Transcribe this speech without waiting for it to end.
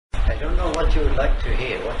I don't know what you would like to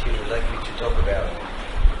hear, what you would like me to talk about.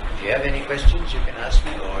 If you have any questions, you can ask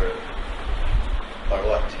me, or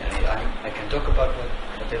what. I can talk about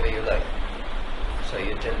whatever you like. So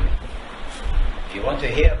you tell me. If you want to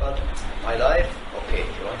hear about my life, okay.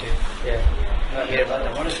 If you want to hear about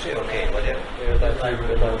the monastery, okay, whatever.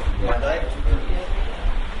 My life?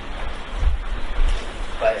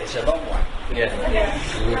 But it's a long one. Yeah.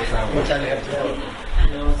 What time do you have to go?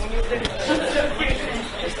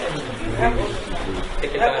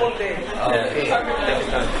 Take your time. Okay. Take your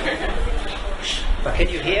time. But can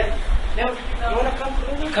you hear? No, you want to come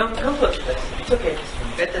closer? Come closer. It's okay.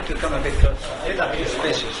 Better to come a bit closer. Fill up your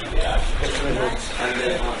spaces.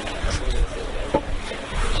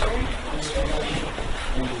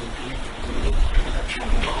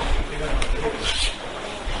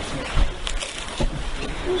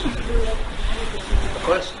 Of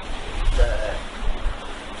course,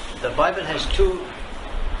 the Bible has two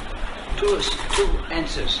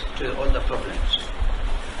answers to all the problems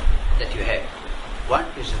that you have. One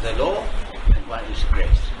is the law and one is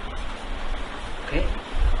grace. Okay?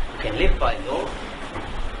 You can live by law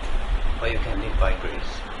or you can live by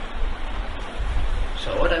grace.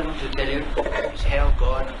 So what I want to tell you is how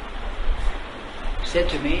God said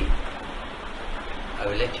to me, I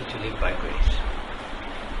will let you to live by grace.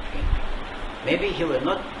 Okay? Maybe He will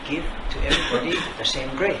not give to everybody the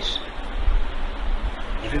same grace.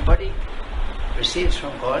 Everybody receives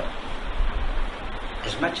from God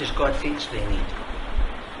as much as God thinks they need.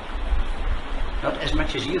 Not as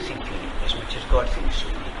much as you think you need, as much as God thinks you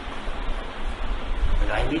need.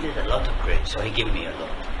 But I needed a lot of grace, so He gave me a lot.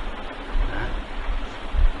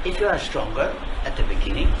 If you are stronger at the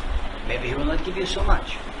beginning, maybe He will not give you so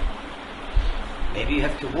much. Maybe you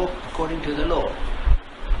have to walk according to the law.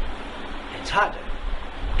 It's harder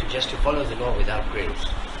to follow the law without grace,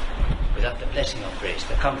 without the blessing of grace,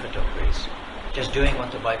 the comfort of grace. Just doing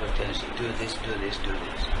what the Bible tells you, do this, do this, do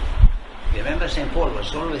this. You remember St. Paul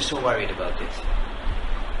was always so worried about this.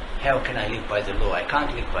 How can I live by the law? I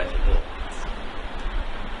can't live by the law.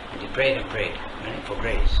 And he prayed and prayed for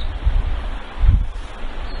grace.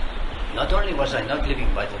 Not only was I not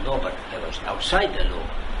living by the law, but I was outside the law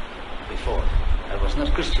before. I was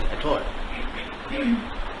not Christian at all.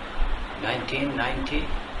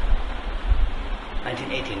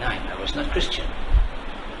 1989, I was not Christian.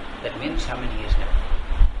 That means how many years now?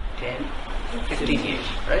 10, 15 years,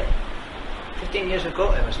 right? 15 years ago,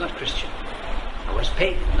 I was not Christian. I was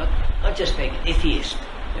pagan, not just pagan, atheist,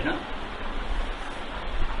 you know?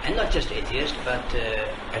 And not just atheist, but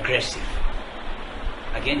aggressive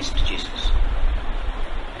against Jesus.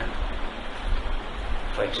 Yeah?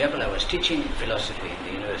 For example, I was teaching philosophy in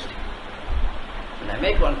the university. And I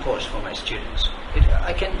made one course for my students.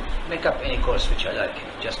 I can make up any course which I like.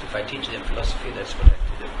 Just if I teach them philosophy, that's what I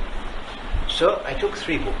have to do. So I took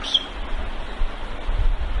 3 books.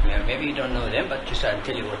 Maybe you don't know them, but just I'll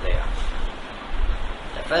tell you what they are.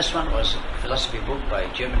 The first one was a philosophy book by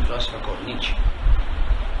a German philosopher called Nietzsche,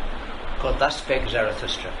 called Thus Spake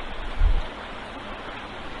Zarathustra.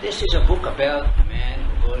 This is a book about a man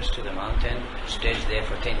who goes to the mountain, stays there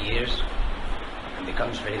for 10 years, and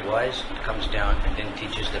becomes very wise, and comes down and then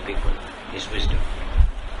teaches the people his wisdom.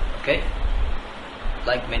 Okay?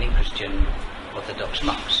 Like many Christian Orthodox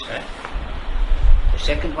monks, right? The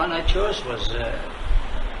second one I chose was the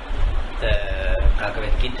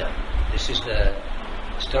Bhagavad Gita. This is the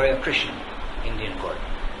story of Krishna, Indian god.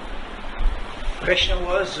 Krishna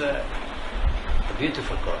was a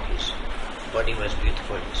beautiful god. His body was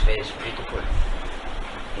beautiful, his face beautiful.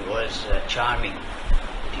 He was charming.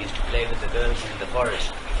 He used to play with the girls in the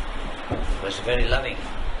forest. He was very loving.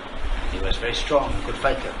 He was very strong, a good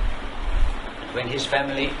fighter. And when his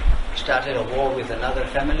family started a war with another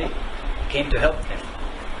family, he came to help them,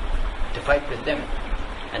 to fight with them.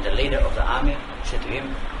 And the leader of the army said to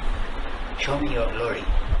him, "Show me your glory."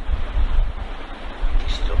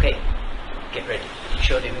 He said, "Okay, get ready." He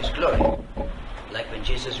showed him his glory, like when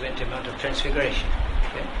Jesus went to Mount of Transfiguration.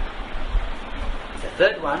 Okay? The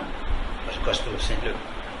third one was the Gospel of St. Luke.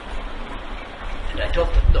 And I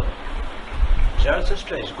told them, look,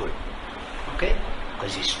 Zarathustra is good, okay?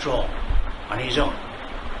 Because he's strong on his own.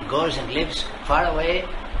 He goes and lives far away,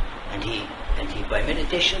 and he by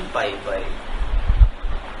meditation,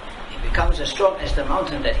 he becomes as strong as the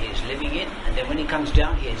mountain that he is living in, and then when he comes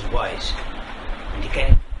down, he is wise. And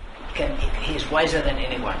he is wiser than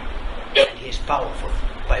anyone. And he is powerful.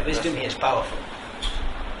 By wisdom, he is powerful.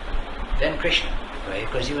 Then Krishna, right?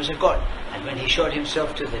 Because he was a god. And when he showed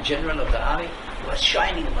himself to the general of the army, he was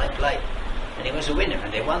shining like light. And he was a winner,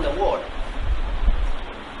 and they won the war.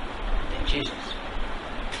 And then Jesus.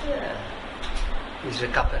 Yeah. He's a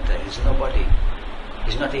carpenter. He's nobody.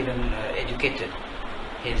 He's not even educated.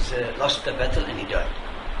 He's lost the battle and he died.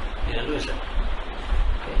 He's a loser.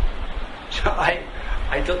 Okay. So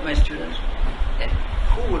I told my students, and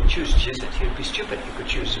who would choose Jesus? You'd be stupid. You could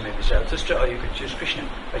choose maybe Zarathustra or you could choose Krishna,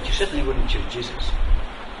 but you certainly wouldn't choose Jesus.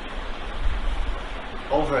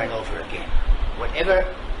 Over and over again. Whatever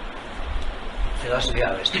philosophy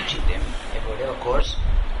I was teaching them, whatever course,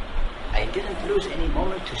 I didn't lose any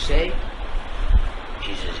moment to say,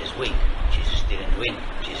 Jesus is weak, Jesus didn't win,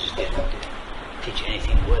 Jesus didn't teach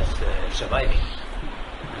anything worth surviving.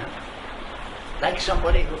 Like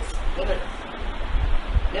somebody who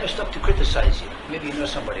never stopped to criticize you. Maybe you know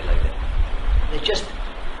somebody like that. They just,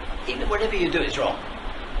 even whatever you do is wrong.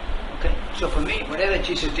 Okay? So for me, whatever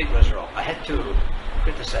Jesus did was wrong. I had to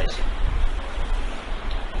criticize him.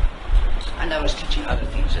 And I was teaching other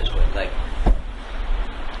things as well, like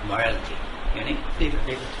morality. You need people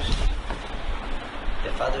to see.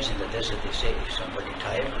 The fathers in the desert, they say, if somebody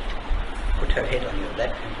tired, put her head on your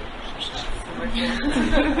lap and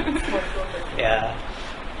yeah.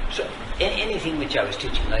 So anything which I was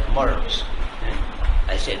teaching, like morals,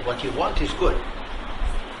 I said, what you want is good.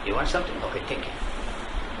 You want something? Okay, take it.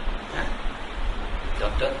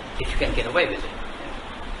 Don't, if you can get away with it.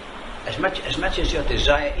 As much as your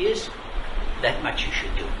desire is, that much you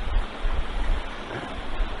should do.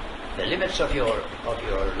 The limits of your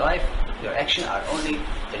life, your action, are only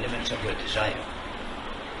the limits of your desire.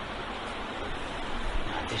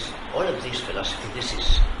 Now all of this philosophy,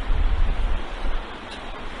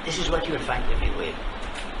 this is what you will find everywhere.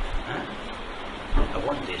 I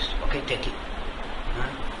want this. Okay, take it.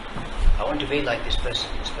 I want to be like this person.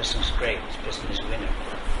 This person is great. This person is a winner.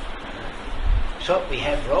 So we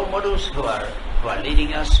have role models who are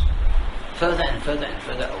leading us further and further and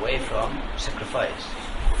further away from sacrifice.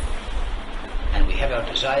 And we have our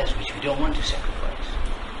desires which we don't want to sacrifice.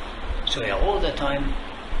 So we are all the time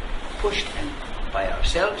pushed by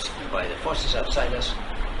ourselves and by the forces outside us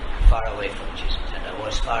far away from Jesus. And I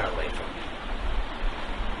was far away from him.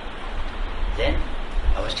 Then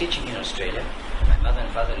I was teaching in Australia. My mother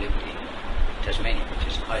and father lived in Tasmania, which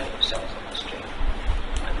is an island south of Australia.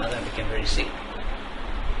 My mother became very sick.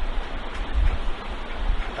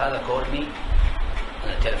 Father called me on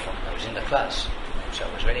the telephone. I was in the class. So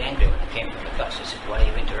I was very angry when I came from the class. I said, why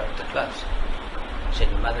you interrupt the class? He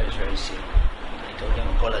said, my mother is very sick. I told him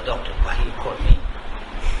to call a doctor. Why do you call me?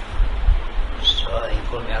 So he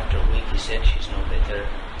called me after a week. He said, she's no better.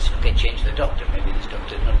 I said, okay, change the doctor. Maybe this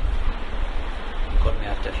doctor is not. He called me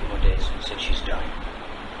after a few more days and said, she's dying.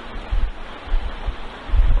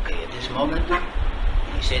 Okay, at this moment,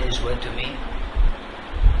 he said this word to me.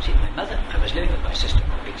 See, my mother, I was living with my sister,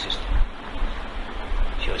 my big sister.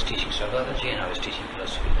 She was teaching psychology and I was teaching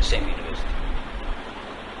philosophy at the same university.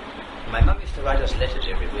 My mom used to write us letters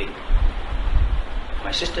every week.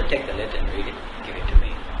 My sister take the letter and read it, give it to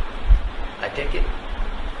me. I take it,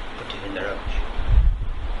 put it in the rubbish.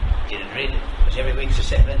 Didn't read it, because every week it's the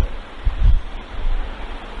same letter.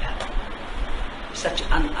 Yeah. Such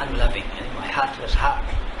unloving, and my heart was hard.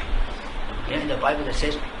 You know, in the Bible it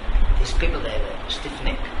says, these people, they have a stiff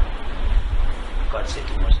neck. God said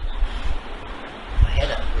to Moses. I had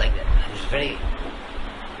it like that. I was very,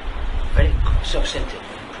 very self-centered,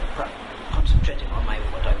 concentrating on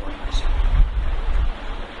what I want myself.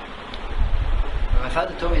 When my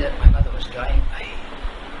father told me that my mother was dying,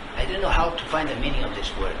 I didn't know how to find the meaning of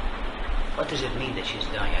this word. What does it mean that she's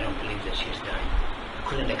dying? I don't believe that she's dying. I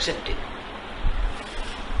couldn't accept it.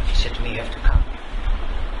 He said to me, you have to come.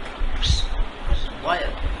 I was wild.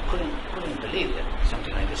 I couldn't believe that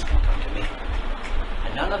something like this can come to me.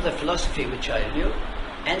 And none of the philosophy which I knew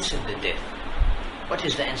answered the death. What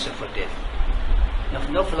is the answer for death?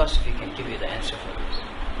 No philosophy can give you the answer for this.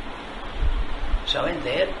 So I went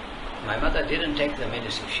there. My mother didn't take the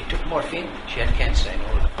medicine. She took morphine. She had cancer in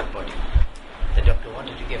all of her body. The doctor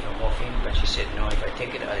wanted to give her morphine, but she said, no, if I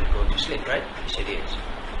take it, I'll go to sleep, right? He said, yes.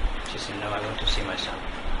 She said, no, I want to see my son.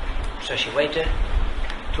 So she waited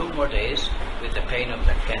 2 more days with the pain of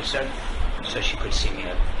the cancer so she could see me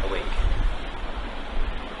awake.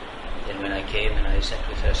 Then when I came and I sat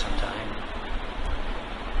with her some time,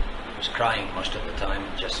 I was crying most of the time,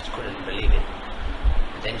 just couldn't believe it.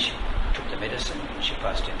 And then she took the medicine and she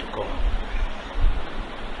passed into coma.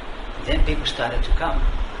 And then people started to come,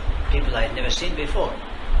 people I had never seen before.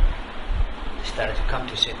 They started to come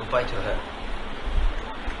to say goodbye to her.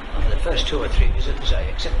 On the first 2 or 3 visitors I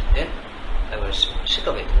accepted. Then I was sick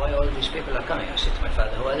of it. Why all these people are coming? I said to my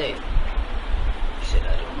father, who are they? He said,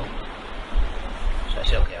 I don't know. So I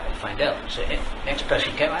said, okay, I'll find out. So next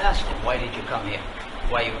person came, I asked him, why did you come here?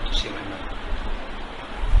 Why you want to see my mother?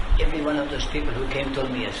 every one of those people who came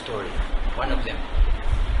told me a story. One of them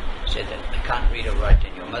said that I can't read or write,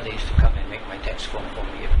 and your mother used to come and make my tax form for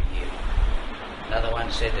me every year. Another one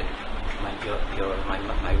said that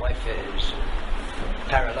my wife is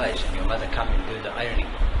paralyzed, and your mother come and do the ironing.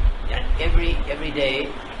 And every day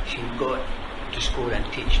she would go to school and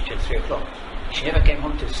teach till 3 o'clock. She never came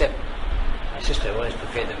home till 7. My sister always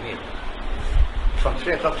prepared the meal. From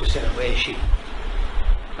 3 o'clock to 7, where is she?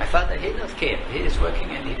 My father, he doesn't care. He is working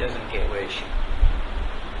and he doesn't care where is she.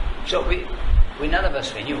 So we none of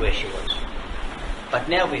us, we knew where she was. But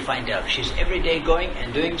now we find out she's every day going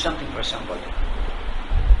and doing something for somebody.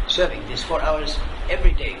 Serving these 4 hours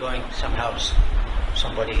every day, going some house,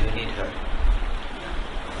 somebody who need her.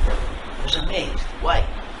 I was amazed. Why?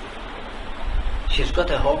 She's got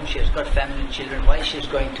a home, she has got family and children. Why she's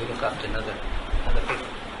going to look after other people?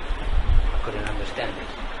 I couldn't understand it.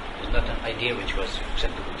 It was not an idea which was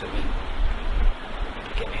acceptable to me. I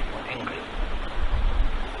became more angry.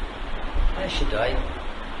 And she died.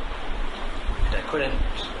 And I couldn't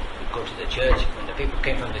go to the church. When the people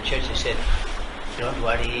came from the church, they said, "Don't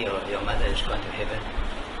worry, your mother is going to heaven."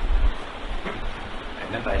 I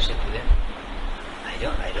remember I said to them,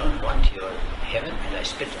 I don't want your heaven, and I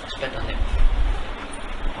spit on them,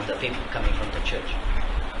 on the people coming from the church.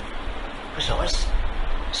 Because I was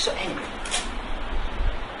so angry.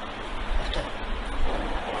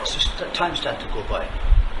 After time started to go by.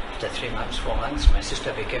 After 3 months, 4 months, my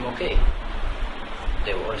sister became okay.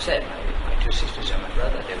 They were all sad. My 2 sisters and my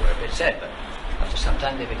brother, they were a bit sad, but after some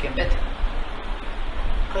time they became better.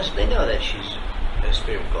 Because they know that she's the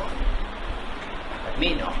spirit gone. But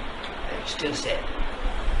me, no. I'm still sad.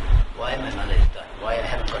 Why my mother is dying? Why I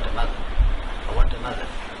haven't got a mother? I want a mother.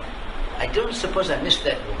 I don't suppose I missed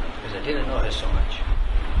that woman, because I didn't know her so much.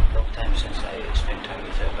 Long time since I spent time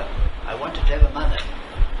with her, but I wanted to have a mother.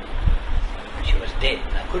 And she was dead,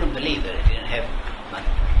 and I couldn't believe that I didn't have a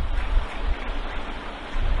mother.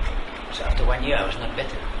 So after 1 year I was not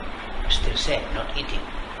better. I was still sad, not eating,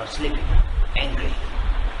 not sleeping, angry,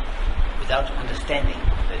 without understanding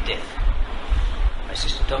the death. My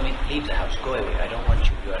sister told me, "Leave the house, go away, I don't want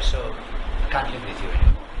you, I can't live with you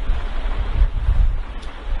anymore."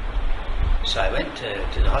 So I went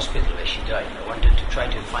to the hospital where she died. I wanted to try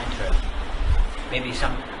to find her. Maybe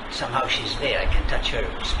somehow she's there, I can touch her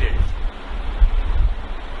spirit.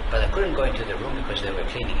 But I couldn't go into the room because they were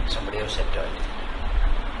cleaning it, somebody else had died.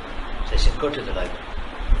 So I said, "Go to the library,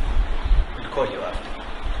 I'll call you after."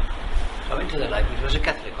 So I went to the library. It was a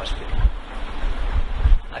Catholic hospital.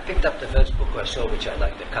 I picked up the first book I saw, which I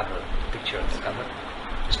liked, the cover, the picture of the cover.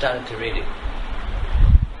 I started to read it.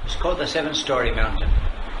 It's called The 7-Story Mountain.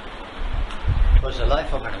 It was the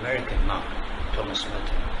life of an American monk, Thomas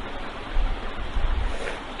Merton.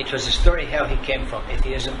 It was a story how he came from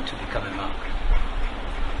atheism to become a monk.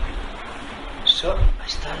 So I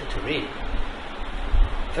started to read.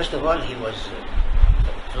 First of all, he was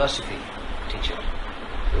a philosophy teacher.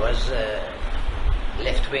 He was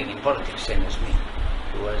left-wing in politics, same as me.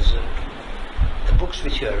 He was the books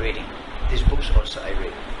which you are reading. These books also I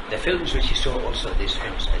read. The films which he saw also, these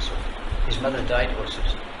films I saw. His mother died also.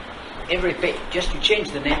 Every page, just to change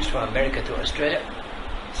the names from America to Australia,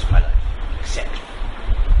 it's my life. Exactly.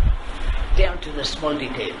 Down to the small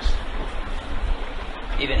details.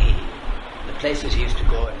 Even the places he used to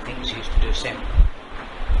go and things he used to do, same.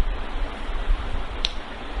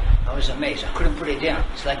 I was amazed. I couldn't put it down.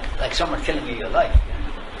 It's like someone telling me your life.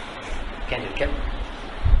 Can you keep?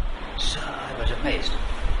 So I was amazed.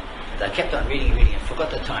 But I kept on reading, and forgot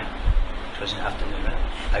the time. It was an afternoon.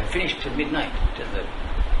 I finished till midnight, till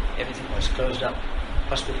everything was closed up.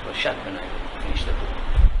 Hospital was shut when I finished the book.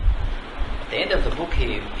 At the end of the book,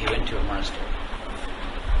 he went to a monastery.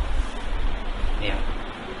 Yeah.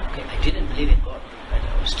 Okay, I didn't believe in God, but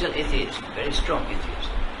I was still atheist, very strong atheist.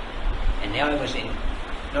 And now I was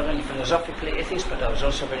not only philosophically atheist, but I was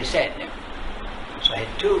also very sad now. So I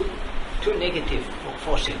had two negative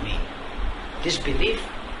forces in me: disbelief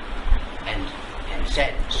and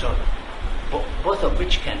sadness. So both of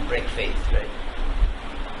which can break faith, right?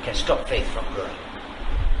 Can stop faith from growing.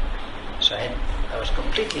 So I was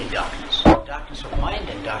completely in darkness of mind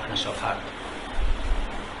and darkness of heart.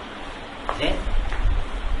 Then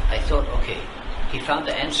I thought, okay, he found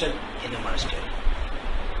the answer in the monastery.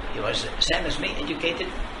 He was the same as me, educated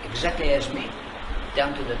exactly as me,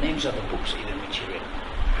 down to the names of the books even which he read.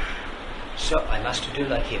 So I must do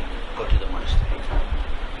like him, go to the monastery.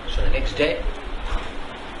 So the next day,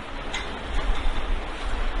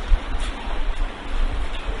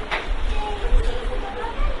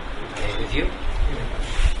 okay with you?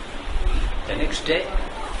 The next day,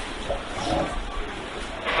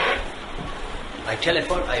 I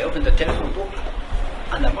I opened the telephone book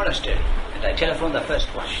on the monastery, and I telephoned the first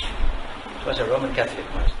one. It was a Roman Catholic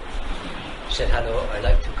monastery. He said, hello, I'd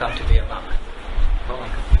like to come to be a monk.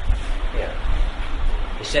 Yeah.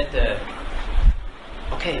 He said,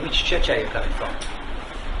 okay, which church are you coming from?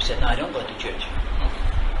 He said, no, I don't go to church.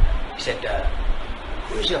 He said,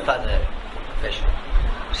 who is your father, confession?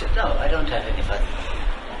 He said, no, I don't have any father.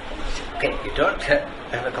 He said, okay, you don't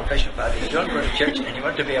have a confession father, you don't go to church, and you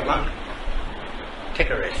want to be a monk. Take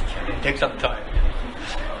a rest, take some time.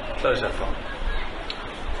 Close the phone.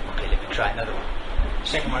 Okay, let me try another one.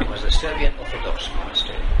 Second one was the Serbian Orthodox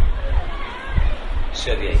monastery.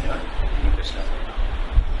 Serbia, you know, in Yugoslavia.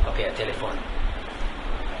 Okay, I telephoned.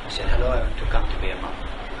 I said, hello, I want to come to be a monk.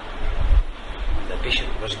 The bishop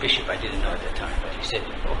was bishop, I didn't know at the time, but he said,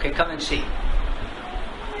 okay, come and see.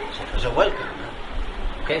 So it was a welcome.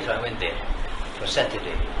 Huh? Okay, so I went there. It was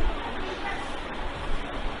Saturday.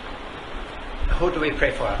 Who do we pray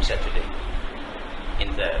for on Saturday?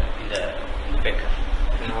 In the Becca?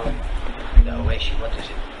 No. The Oashi, what is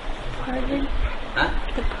it? Pardon? Huh?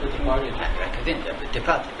 Departed. The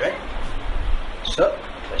departed, right? So,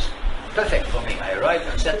 it was perfect for me. I arrived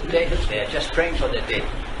on Saturday, they are just praying for the dead.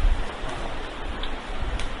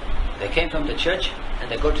 They came from the church and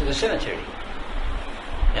they go to the cemetery.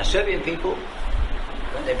 Now Serbian people,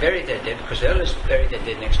 when they bury their dead, because they always bury their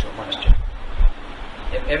dead next to a monastery.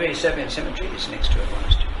 Every Serbian cemetery is next to a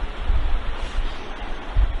monastery.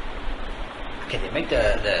 Okay, they make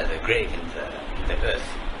the grave in the earth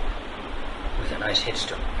with a nice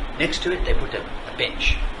headstone. Next to it they put a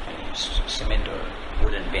bench, a cement or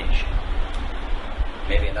wooden bench.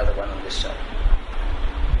 Maybe another one on this side.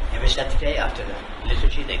 Every Saturday after the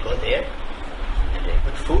liturgy they go there and they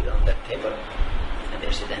put food on that table and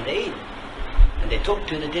they sit and they eat. And they talk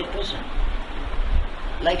to the dead person.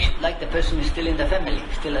 Like the person is still in the family,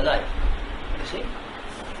 still alive. You see?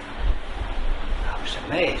 I was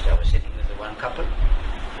amazed. I was sitting with the one couple,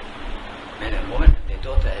 man and woman, and their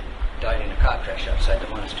daughter had died in a car crash outside the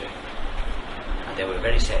monastery. And they were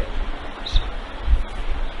very sad.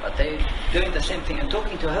 But they doing the same thing and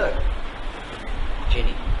talking to her,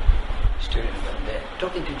 Jenny, student down there,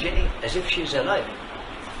 talking to Jenny as if she's alive.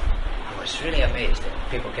 I was really amazed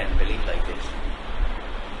that people can believe like this.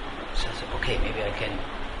 So I said, okay, maybe I can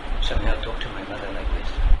somehow talk to my mother like this.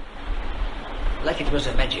 Like it was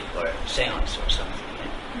a magic or a seance or something.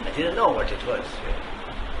 I didn't know what it was.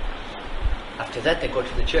 After that they go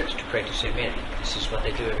to the church to pray to St. Mary. This is what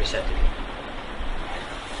they do every Saturday.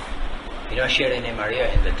 You know Shirene Maria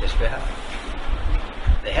in the Tesbeha?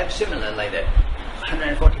 They have similar like that.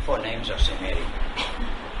 144 names of St. Mary.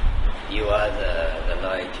 You are the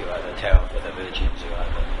light, you are the tower for the virgins, you are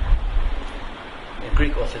the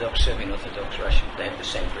Greek Orthodox, Serbian Orthodox, Russian, they have the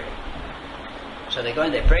same prayer. So they go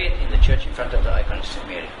and they pray it in the church in front of the icon of St.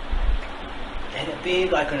 Mary. They had a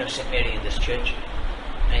big icon of St. Mary in this church,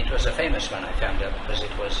 and it was a famous one, I found out, because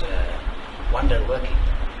it was wonder working.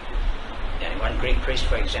 And one Greek priest,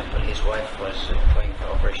 for example, his wife was going for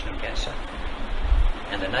operation on cancer,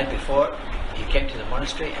 and the night before he came to the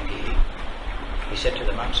monastery and he said to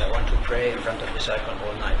the monks, I want to pray in front of this icon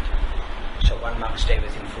all night. So one monk stayed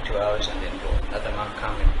with him for 2 hours and then go. Another monk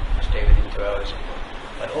come and stay with him 2 hours and go.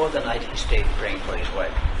 But all the night he stayed praying for his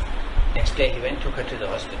wife. Next day he went, took her to the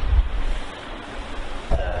hospital.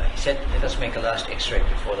 He said, let us make a last x-ray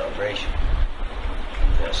before the operation.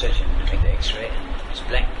 And the surgeon made the x-ray and it's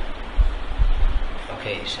blank.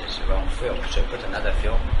 Okay, he says, wrong film. So he put another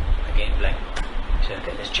film, again blank. He said,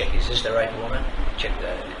 okay, let's check, is this the right woman? Check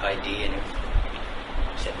the ID and everything.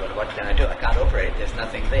 He said, well, what can I do? I can't operate, there's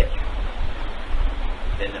nothing there.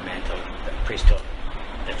 Then the priest told him,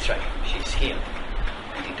 that's right, she's healed.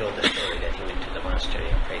 And he told the story that he went to the monastery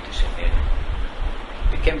and prayed to St. Mary.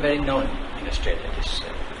 It became very known in Australia, this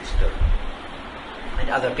story. And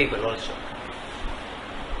other people also.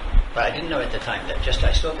 But I didn't know at the time that just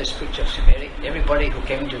I saw this picture of St. Mary. Everybody who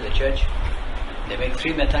came into the church, they make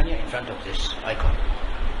 3 metania in front of this icon.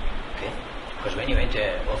 Okay? Because when you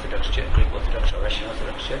enter Orthodox Church, Greek Orthodox or Russian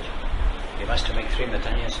Orthodox Church, you must make 3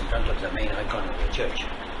 metanias in front of the main icon of the church.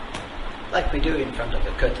 Like we do in front of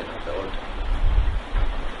the curtain of the altar.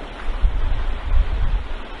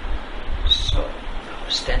 So, I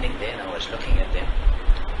was standing there and I was looking at them.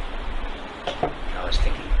 I was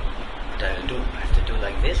thinking, what I'll do, I have to do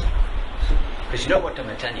like this. Because you know what a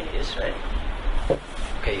metania is, right?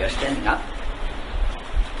 Okay, you're standing up.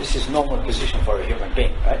 This is normal position for a human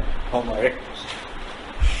being, right? Homo erectus.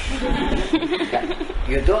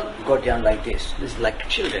 You don't go down like this. This is like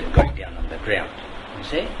children going down on the ground. You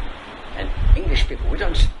see? And English people, we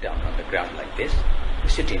don't sit down on the ground like this. We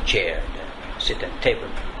sit in chair and sit at table.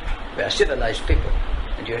 We are civilized people.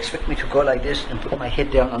 And you expect me to go like this and put my head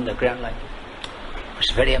down on the ground like this? I was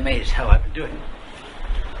very amazed how I would do it.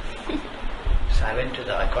 So I went to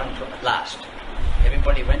the icon at last.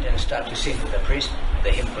 Everybody went and started to sing with the priest the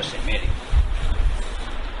hymn for St. Mary.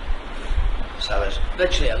 So I was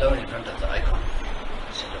virtually alone in front of the icon.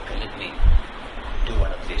 I said, okay, let me do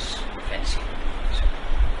one of these fancy. So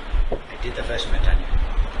I did the first Matanya.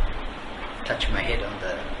 Touch my head on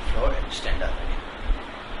the floor and stand up again.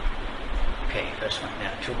 Okay, first one,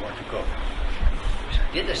 now 2 more to go. So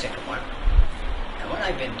I did the second one, and when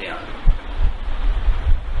I bent down,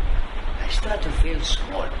 I started to feel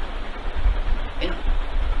small. You know,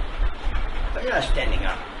 when you are standing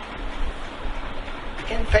up, you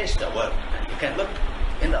can face the world, and you can look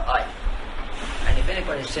in the eye, and if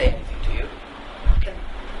anybody says anything to you, you can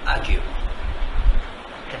argue,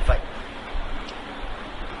 you can fight.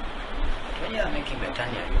 But when you are making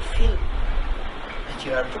Matanya, you feel that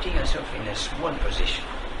you are putting yourself in a small position,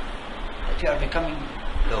 that you are becoming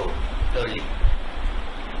lowly,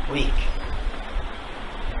 weak.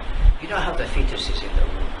 You know how the fetus is in the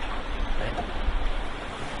womb, right?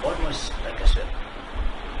 Almost like a circle.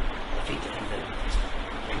 The fetus and the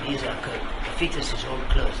knees are curved. The fetus is all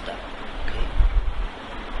closed up. Okay?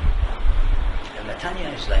 The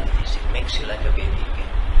Matanya is like this. It makes you like a baby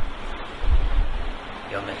again.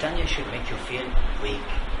 Your Matanya should make you feel weak.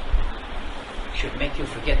 Should make you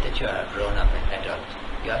forget that you are grown up and adult.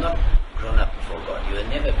 You are not grown up before God. You will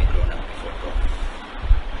never be grown up before God.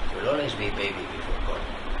 You will always be a baby before God.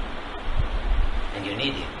 And you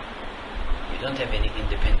need Him. You don't have any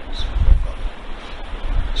independence before God.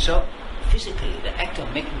 So, physically, the act of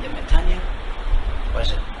making the Matanya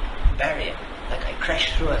was a barrier. Like I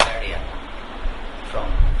crashed through a barrier from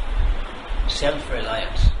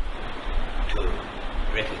self-reliance to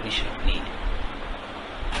recognition of need.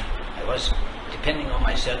 I was depending on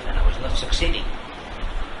myself and I was not succeeding.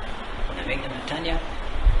 When I make the Matanya,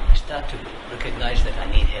 I start to recognize that I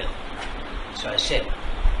need help. So I said,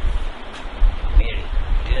 Mary,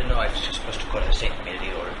 I didn't know I was supposed to call her Saint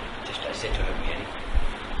Mary, or just I said to her, Mary.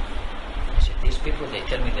 I said, these people, they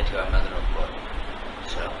tell me that you are a mother of God.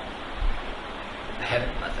 So, I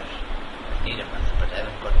haven't mother. I need a mother, but I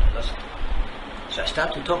haven't got it, lost it. So I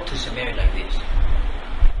start to talk to Saint Mary like this.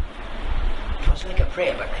 It was like a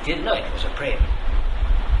prayer, but I didn't know it was a prayer.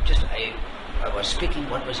 Just I was speaking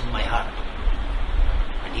what was in my heart.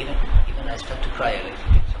 And even I start to cry a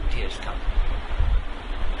little bit, some tears come.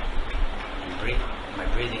 And my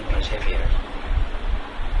breathing was heavier.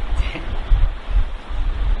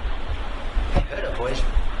 I heard a voice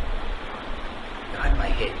behind my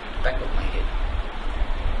head, back of my head.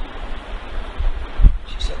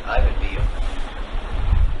 She said, I will be your mother.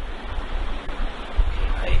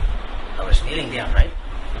 I was kneeling down, right?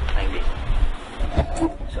 Like this.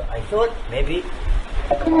 So I thought maybe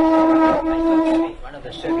one of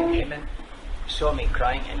the serving women saw me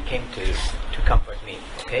crying and came to comfort me.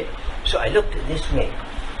 Okay? So I looked this way.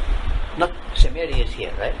 Not St. Mary is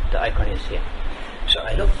here, right? The icon is here. So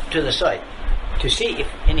I looked to the side to see if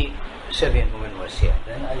any Serbian woman was here.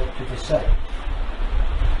 Then I looked to the side.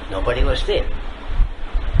 Nobody was there.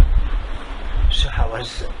 So I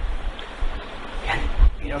was,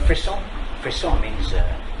 frisson? Frisson means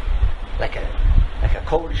like a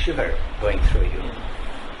cold shiver going through you.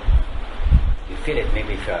 You feel it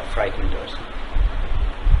maybe if you are frightened or something.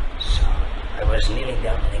 So I was kneeling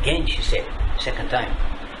down, and again she said, second time,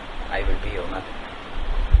 I will be your mother.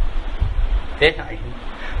 Then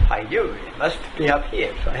I knew it must be up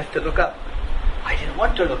here, so I have to look up. I didn't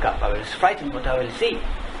want to look up. I was frightened what I will see.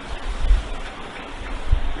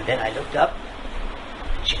 And then I looked up.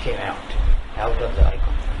 She came out of the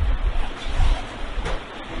icon.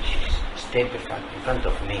 And she stayed in front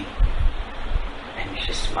of me. And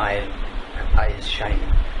she smiled, her eyes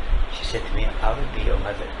shining. She said to me, I will be your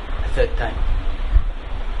mother, a third time.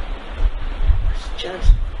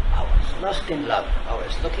 I was lost in love. I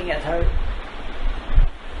was looking at her.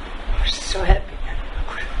 I was so happy.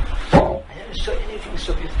 I never saw anything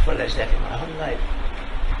so beautiful as that in my whole life.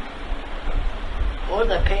 All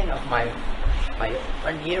the pain of my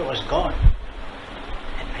 1 year was gone.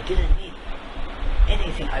 And I didn't need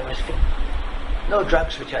anything. I was fit. No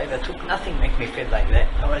drugs which I ever took. Nothing made me feel like that.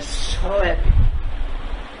 I was so happy.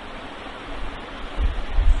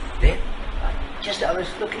 Then, I was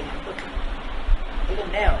looking.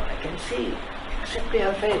 Even now, I can see exactly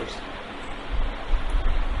her face.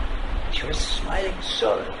 She was smiling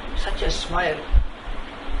such a smile.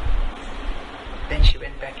 Then she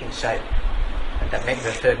went back inside and I made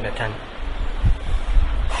the third Matan.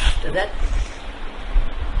 After that,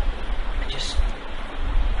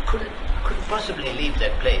 I couldn't possibly leave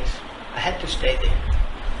that place. I had to stay there.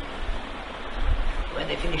 When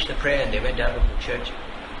they finished the prayer and they went out of the church,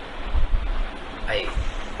 I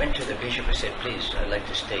went to the bishop and said, please, I'd like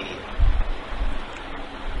to stay here.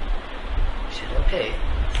 He said, okay.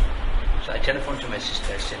 So I telephoned to my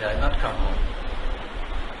sister. I said, I'll not come home.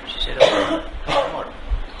 She said, oh, come tomorrow.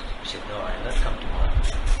 I said, no, I'll not come tomorrow.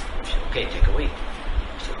 She said, okay, take a week.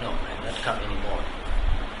 I said, no, I'll not come anymore.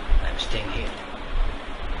 I'm staying here.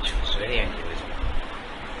 She was very angry with me.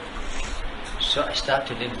 So I started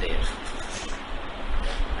to live there.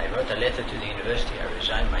 I wrote a letter to the university. I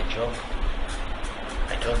resigned my job.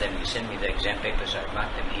 I told them, you send me the exam papers, I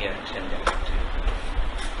mark them here and send them back to you.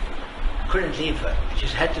 Couldn't leave her.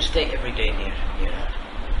 Just had to stay every day near her.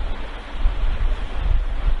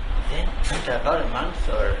 Then, after about a month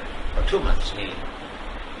or 2 months nearly,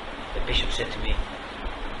 the bishop said to me,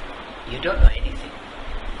 you don't know anything.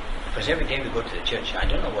 Because every day we go to the church, I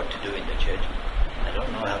don't know what to do in the church. I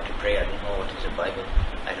don't know how to pray, I don't know what is the Bible,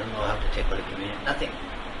 I don't know how to take Holy Communion, nothing.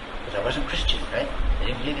 Because I wasn't Christian, right? I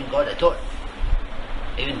didn't believe in God at all.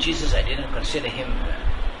 Even Jesus, I didn't consider him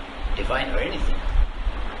divine or anything.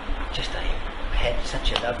 Just I had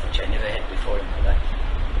such a love which I never had before in my life.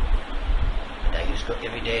 And I used to go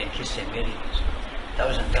every day and kiss St. Mary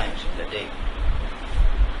 1,000 times in the day.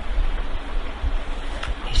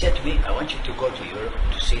 He said to me, I want you to go to Europe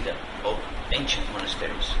to see the ancient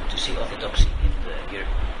monasteries, to see orthodoxy in the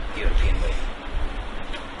European way.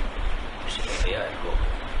 I said, okay, I'll go.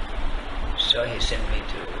 So he sent me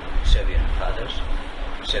to Serbian fathers,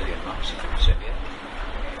 Serbian monks in Serbia.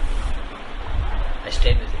 I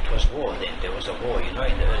stayed with, it was war then, there was a war, in the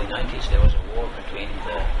early 90s there was a war between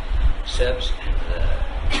the Serbs and the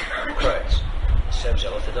Croats. The Serbs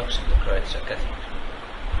are Orthodox and the Croats are Catholic.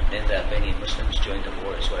 Then the Albanian Muslims joined the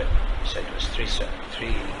war as well. So it was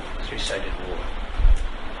three-sided war.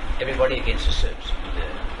 Everybody against the Serbs.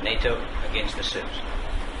 The NATO against the Serbs.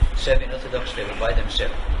 Serbian Orthodox, they were by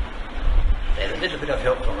themselves. They had a little bit of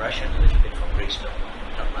help from Russia and a little bit from Greece, but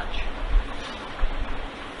not much.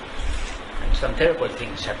 And some terrible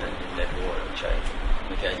things happened in that war, which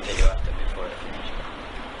I'll tell you after before I finish.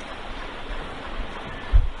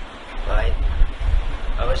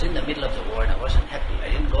 I was in the middle of the war and I wasn't happy.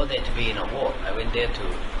 I didn't go there to be in a war. I went there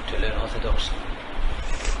to learn Orthodoxy.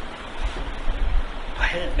 I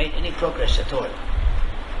hadn't made any progress at all.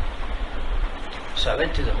 So I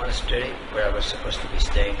went to the monastery where I was supposed to be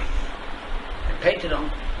staying and painted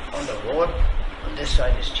on the wall, on this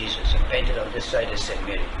side is Jesus and painted on this side is St.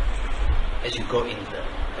 Mary as you go in the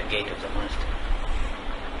gate of the monastery.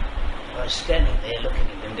 I was standing there looking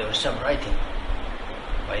at them. There was some writing.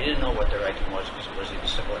 I didn't know what the writing was because it was in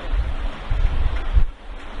subordinate.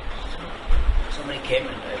 So somebody came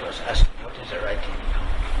and I was asking, what is the writing?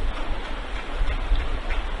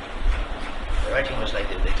 The writing was like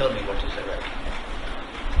this. They told me what is the writing.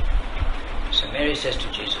 So Mary says to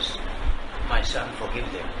Jesus, my son, forgive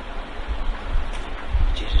them.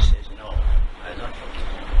 Jesus says, no, I'll not forgive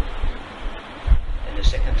them. And the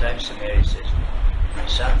second time, so Mary says, my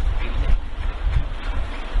son, forgive them.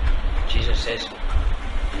 Jesus says,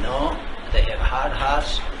 no, they have hard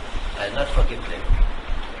hearts, I'll not forgive them.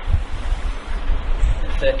 And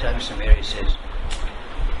the third time, so Mary says,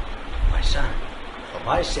 my son, for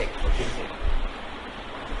my sake, forgive them.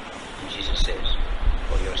 And Jesus says,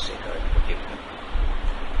 for your sake, I will forgive them.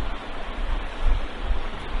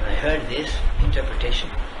 When I heard this interpretation,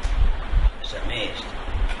 I was amazed.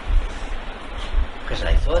 Because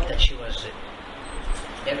I thought that she was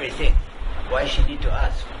everything. Why she need to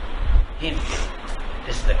ask him?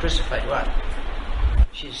 This is the crucified one.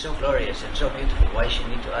 She's so glorious and so beautiful. Why she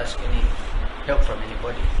need to ask any help from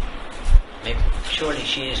anybody? Maybe, surely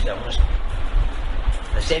she is the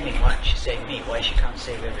saving one. She's saving me. Why she can't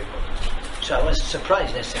save everybody? So I was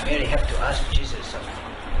surprised that St. Mary had to ask Jesus something.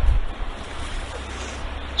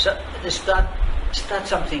 So this start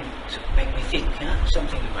something to make me think,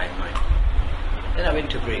 something in my mind. Then I went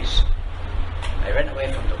to Greece. I ran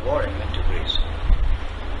away from the war and went to Greece.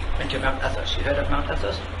 Went to Mount Athos. You heard of Mount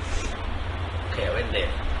Athos? Okay, I went there.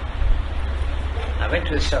 I went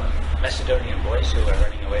with some Macedonian boys who were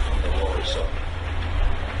running away from the war we saw.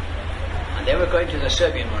 And they were going to the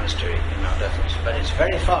Serbian monastery in Mount Athos. But it's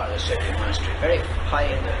very far, the Serbian monastery, very high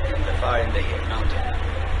in the far in the mountain.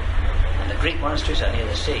 And the Greek monasteries are near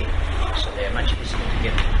the sea, so they are much easier to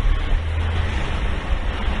get to.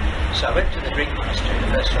 So I went to the Greek monastery,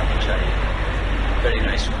 the first one, which very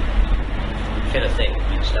nice one. Philothea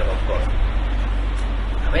means love of God.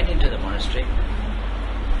 I went into the monastery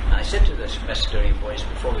and I said to the Macedonian boys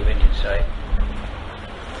before we went inside,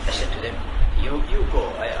 I said to them, you go,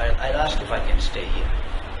 I'll ask if I can stay here.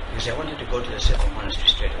 because I wanted to go to the seventh monastery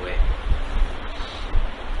straight away.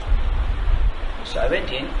 So I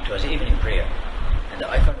went in. It was evening prayer, and the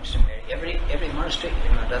icon of St. Mary. Every monastery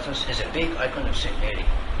in Mount Athos has a big icon of St. Mary,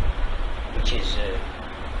 which is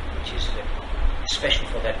special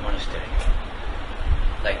for that monastery.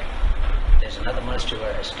 Like there's another monastery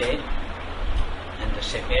where I stayed, and the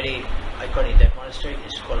St. Mary icon in that monastery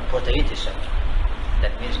is called Portaitisa.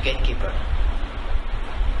 That means gatekeeper.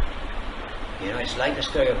 You know, it's like the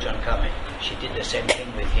story of John Carmen. She did the same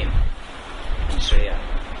thing with him in Syria.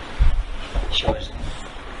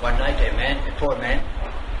 One night a poor man,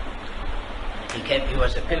 he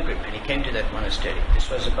was a pilgrim and he came to that monastery. This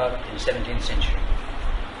was about in the 17th century.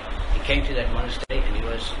 He came to that monastery and he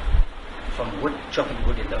was from chopping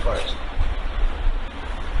wood in the forest.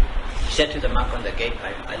 He said to the monk on the gate,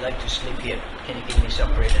 I like to sleep here. Can you give me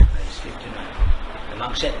some bread and I'll sleep tonight? The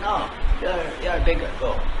monk said, no, you're a beggar,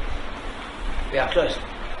 go. We are closed.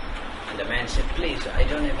 And the man said, please, I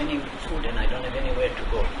don't have any food and I don't have anywhere to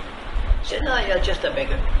go. He said, no, you're just a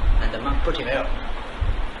beggar. And the monk put him out.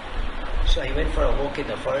 So he went for a walk in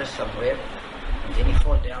the forest somewhere, and then he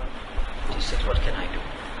fell down. And he said, what can I do?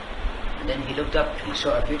 And then he looked up and he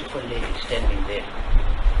saw a beautiful lady standing there.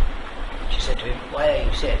 She said to him, why are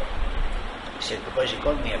you sad? He said, because you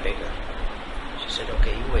called me a beggar. She said,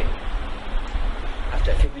 okay, you wait.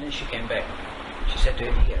 After a few minutes she came back. She said to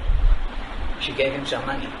him, here. She gave him some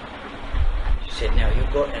money. She said, now you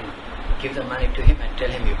go and give the money to him and tell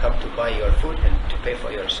him you come to buy your food and to pay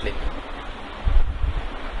for your sleep.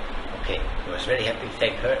 Okay, he was very happy,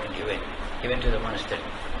 thanked her, and he went. He went to the monastery.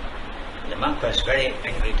 The monk was very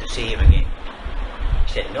angry to see him again.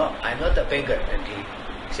 He said, no, I'm not a beggar. And he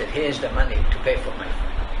said, here's the money to pay for my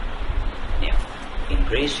food. Now, in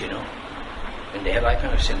Greece, you know, when they have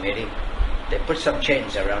icon of St. Mary, they put some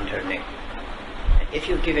chains around her neck. And if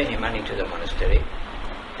you give any money to the monastery,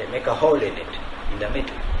 they make a hole in it, in the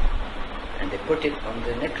middle. And they put it on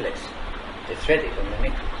the necklace. They thread it on the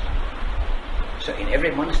necklace. So in every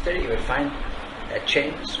monastery you will find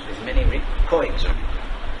chains with many coins on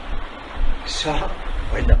it. So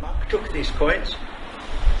when the monk took these coins,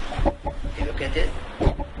 he looked at it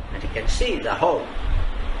and he can see the hole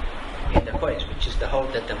in the coins, which is the hole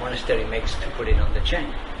that the monastery makes to put it on the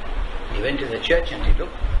chain. He went to the church and he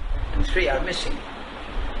looked, and 3 are missing.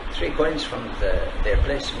 3 coins from their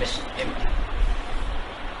place missing, empty.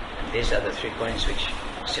 And these are the 3 coins which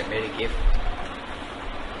St. Mary gave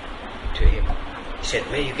to him. He said,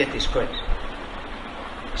 where you get these coins?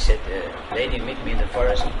 He said, the lady met me in the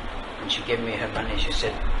forest and she gave me her money. She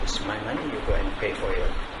said, this is my money, you go and pay for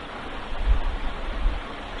it.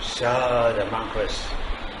 So the monk was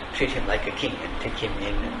treat him like a king and take him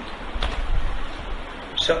in.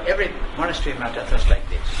 So every monastery in Mount Athos like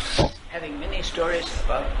this, having many stories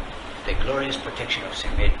about the glorious protection of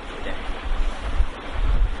St. Mary for them.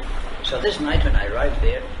 So this night when I arrived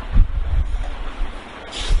there,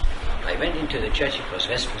 I went into the church. It was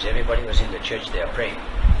Vespers, everybody was in the church there praying.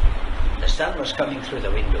 The sun was coming through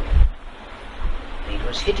the window and it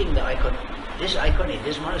was hitting the icon. This icon in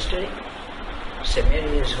this monastery, St.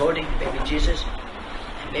 Mary is holding baby Jesus,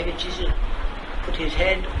 and baby Jesus put his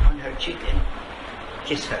hand on her cheek and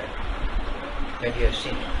kissed her. Maybe you have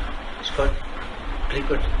seen it. It's called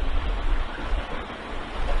Clicut.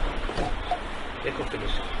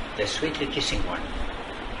 The sweetly kissing one.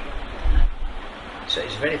 So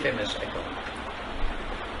it's very famous icon.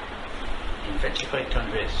 In French you call it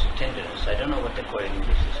tenderness. I don't know what they call it in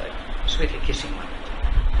English. It's like sweetly kissing one.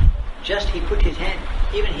 Just he put his hand,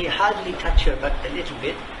 even he hardly touched her but a little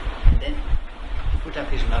bit, and then he put up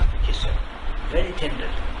his mouth to kiss her. Very tender.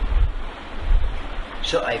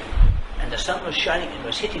 So and the sun was shining and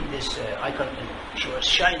was hitting this icon, and she was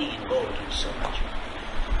shining in gold and so much.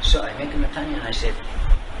 So I met Matanya and I said,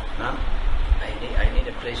 Mom, I need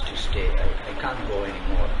a place to stay. I can't go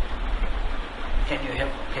anymore. Can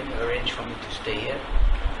you arrange for me to stay here?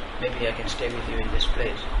 Maybe I can stay with you in this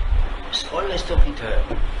place. Just always talking to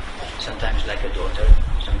her. Sometimes like a daughter,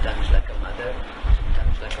 sometimes like a mother,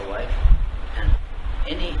 sometimes like a wife.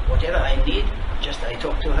 And whatever I need, just I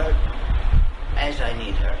talk to her as I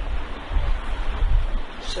need her.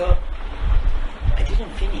 So I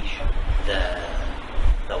didn't finish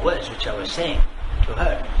the words which I was saying to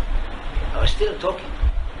her. I was still talking,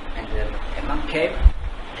 and a monk came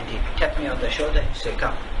and he tapped me on the shoulder and said,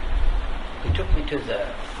 come. He took me to the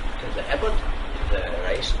abbot, to the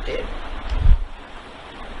rais there,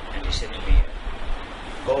 and he said to me,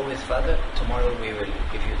 go with Father, tomorrow we will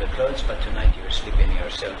give you the clothes, but tonight you will sleep in your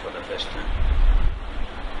cell for the first time.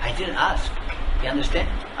 I didn't ask, you understand?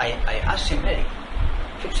 I asked St. Mary,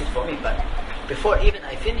 fix it for me, but before even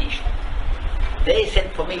I finished, they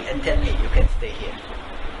sent for me and tell me you can stay here.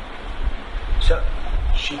 So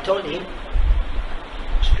she told him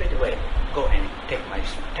straight away, go and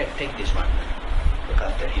take this one, look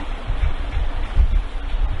after him.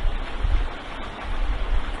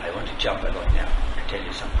 I want to jump a lot now and tell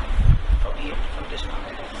you something from here, from this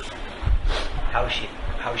mountain. How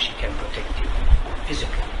she can protect you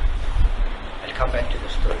physically. I'll come back to the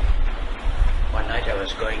story. One night I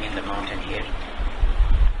was going in the mountain here.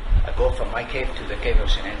 I go from my cave to the cave of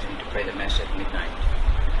St. Anthony to pray the Mass at midnight.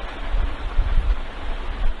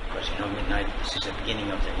 Because midnight, this is the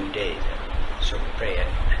beginning of the new day. So we pray at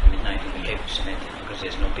midnight in the cave of St. Anthony because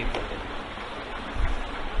there's no people there.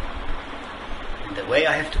 And the way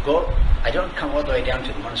I have to go, I don't come all the way down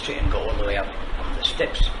to the monastery and go all the way up on the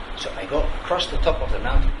steps. So I go across the top of the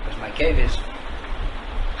mountain because my cave is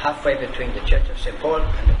halfway between the Church of St. Paul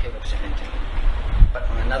and the cave of St. Anthony, but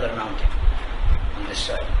on another mountain on this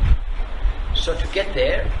side. So to get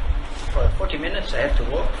there, for 40 minutes I have to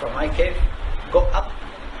walk from my cave, go up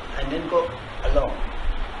and then go along.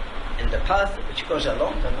 And the path which goes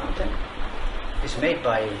along the mountain is made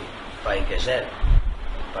by gazelle,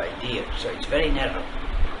 by deer. So it's very narrow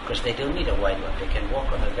because they don't need a wide one. They can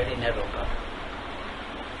walk on a very narrow path.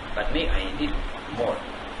 But me, I need more.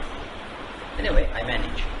 Anyway, I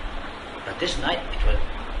manage. But this night, it was,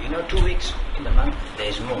 2 weeks in the month there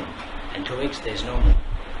is moon, and 2 weeks there is no moon.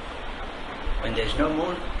 When there is no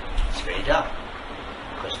moon, it's very dark,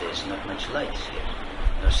 because there is not much light here,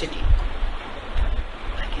 no city.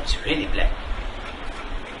 Like it's really black.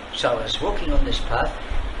 So I was walking on this path,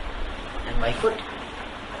 and my foot,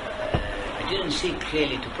 I didn't see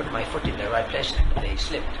clearly to put my foot in the right place, and they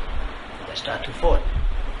slipped. And I started to fall.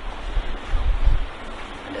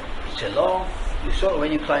 It's a long, you saw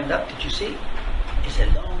when you climbed up, did you see? It's a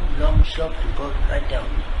long slope and go right down.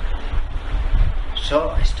 So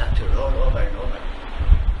I start to roll over and over.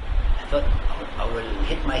 I thought, I will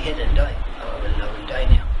hit my head and die. I will die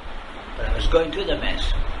now. But I was going to the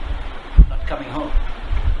Mass, not coming home.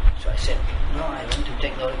 So I said, no, I want to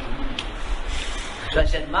take the... So I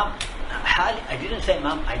said, Mom, I didn't say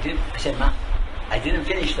Mom, I said, Mom, I didn't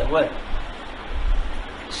finish the word.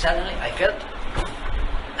 Suddenly I felt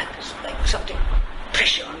like something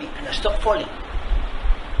pressure on me, and I stopped falling.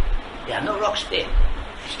 There are no rocks there.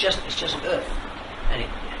 It's just earth, and it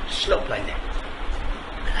sloped like that.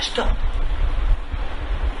 And I stopped.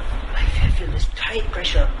 I feel this tight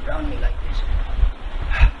pressure around me like this.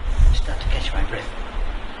 I start to catch my breath.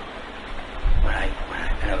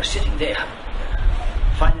 When I was sitting there,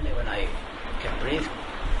 finally when I can breathe,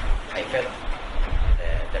 I felt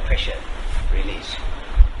the pressure release.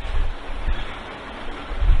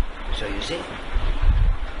 So you see,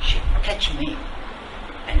 she catch me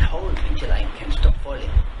and hold me till I can stop falling.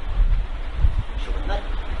 She would not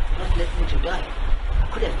let me to die. I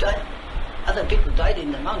could have died. Other people died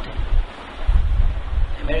in the mountain.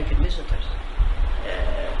 American visitors,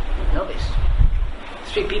 novice.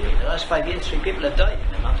 3 people, in the last 5 years, 3 people have died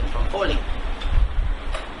in the mountain from falling.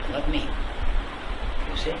 But not me.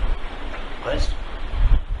 You see? Because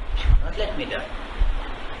she would not let me die.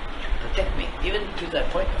 Protect me, even to the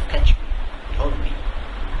point of catching me, hold me.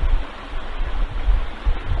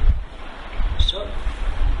 So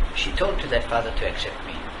she told to that father to accept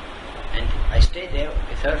me, and I stayed there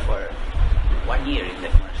with her for 1 year in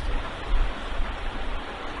that monastery.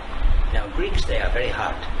 Now Greeks, they are very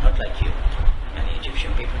hard, not like you. And the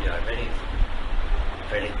Egyptian people, they are very,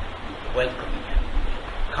 very welcoming and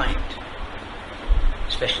kind,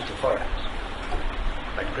 especially to foreigners.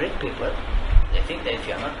 But Greek people, they think that if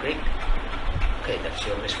you are not Greek, okay, that's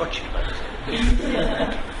your misfortune, but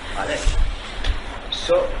alright.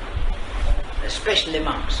 So, especially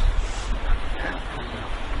monks,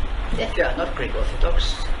 if you are not Greek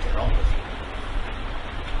Orthodox, something wrong with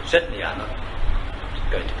you. Certainly you are not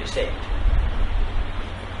going to be saved.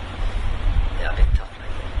 They are a bit tough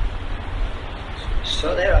like that.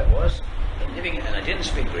 So there I was, living, and I didn't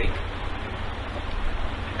speak Greek.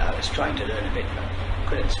 I was trying to learn a bit, but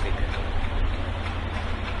couldn't speak at all.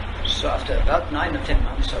 So after about 9 or 10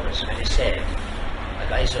 months, I was very sad,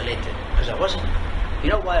 like isolated, because I wasn't, you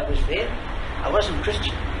know why I was there? I wasn't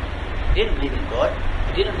Christian. I didn't believe in God.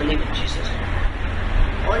 I didn't believe in Jesus.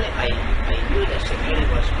 Only I knew that St. Mary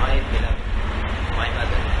was my beloved, my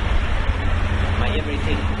mother, my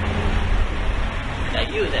everything. And I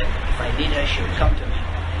knew that if I need her, she would come to me,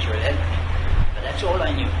 and she would help me. But that's all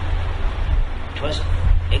I knew. It was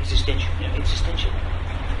existential, existential.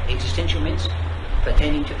 Existential means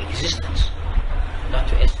pertaining to existence, not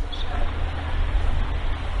to essence.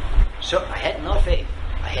 So I had no faith,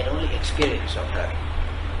 I had only experience of her.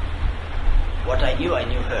 what I knew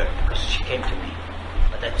her because she came to me.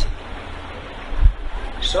 But that's it.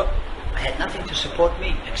 So I had nothing to support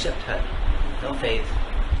me except her. No faith.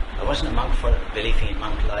 I wasn't a monk for believing in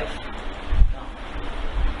monk life. No.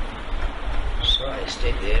 So I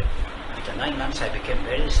stayed there. After 9 months I became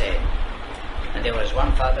very sad. And there was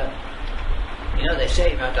one father. You know, they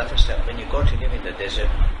say about other stuff, when you go to live in the desert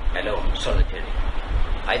alone, solitary,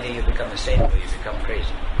 either you become a saint or you become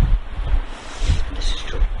crazy. And this is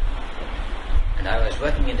true. And I was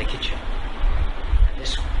working in the kitchen. And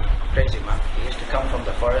this crazy monk, he used to come from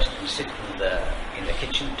the forest and sit in the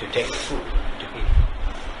kitchen to take food to eat.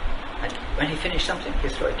 And when he finished something, he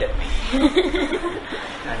threw it at me.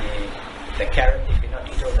 And the carrot, if you not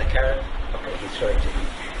eat all the carrot, okay, he threw it at me.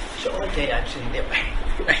 So all day I'm sitting there.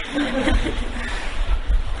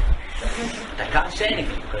 I can't say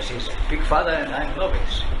anything because he's a big father and I'm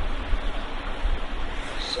novice.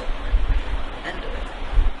 So, and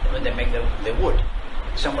when they make the wood,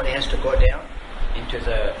 somebody has to go down into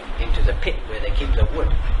the pit where they keep the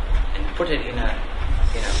wood and put it in a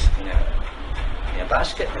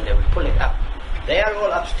basket, and they will pull it up. They are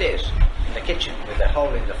all upstairs in the kitchen with a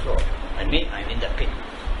hole in the floor, and me, I'm in the pit.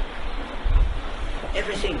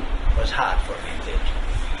 Everything was hard for me there.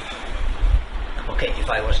 Okay, if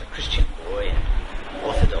I was a Christian boy, an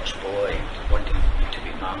Orthodox boy, wanting to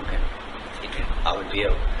be monk, and I would be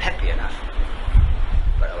happy enough.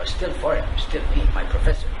 But I was still foreign, still me, my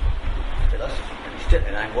professor, philosophy,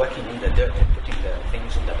 and I'm working in the dirt and putting the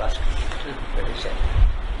things in the basket. Very sad.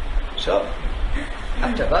 So,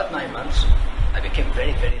 after about 9 months, I became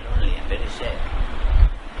very, very lonely and very sad.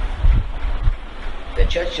 The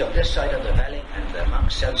church on this side of the valley and the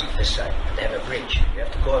monk cells on this side, they have a bridge. You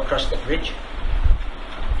have to go across the bridge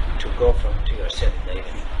to go to your cell in the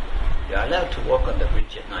evening. You are allowed to walk on the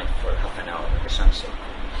bridge at night for half an hour at the sunset.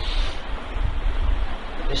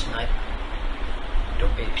 But this night,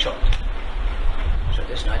 don't be shocked. So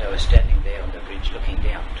this night I was standing there on the bridge looking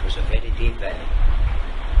down. It was a very deep valley.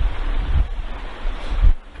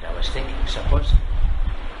 And I was thinking, suppose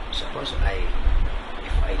if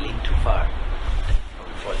I lean too far, I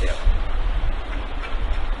will fall down.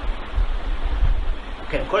 You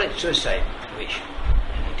can call it suicide wish,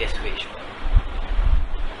 death wish.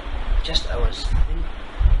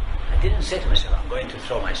 I didn't say to myself, I'm going to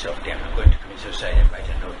throw myself down, I'm going to commit suicide and write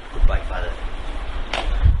a note, goodbye Father.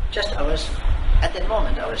 At that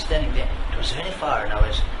moment I was standing there. It was very far and I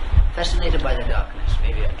was fascinated by the darkness.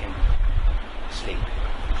 Maybe I can sleep.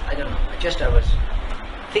 I don't know. I was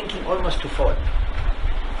thinking almost to fall.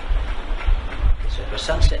 So it was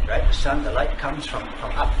sunset, right? The light comes from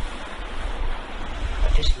up.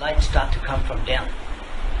 But this light started to come from down.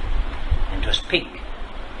 And it was pink.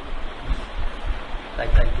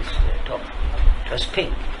 Like this top. It was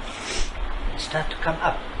pink. It started to come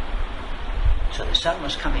up. So the sun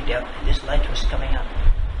was coming down and this light was coming up.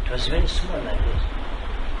 It was very small like this.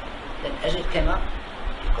 Then as it came up,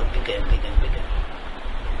 it got bigger and bigger and bigger.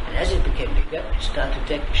 And as it became bigger, it started to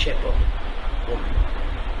take the shape of a woman,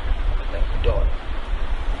 like a doll.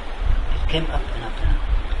 It came up and up and up.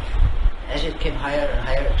 As it came higher and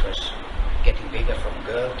higher, it was getting bigger from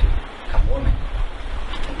girl to become woman.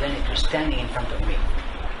 And then it was standing in front of me.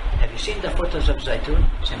 Have you seen the photos of Zaitun?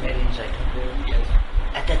 Sumerian Zaitun? Yes.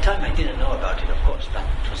 At that time I didn't know about it, of course, but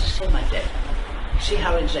it was the same like that. You see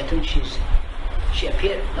how in Zaitun she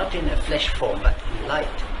appeared not in a flesh form, but in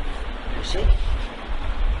light. You see?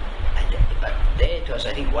 But there it was,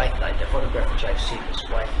 I think, white light. The photograph which I've seen is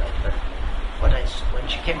white light. But when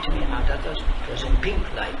she came to me in Mount Athos, it was in pink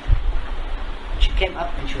light. She came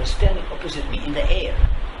up and she was standing opposite me in the air.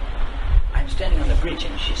 I'm standing on the bridge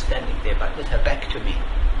and she's standing there, but with her back to me.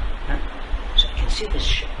 Huh? So I can see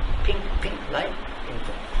this pink light in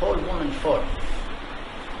the whole woman form,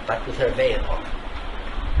 but with her veil on.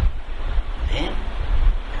 Then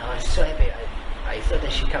I was so happy. I thought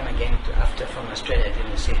that she'd come again after from Australia. I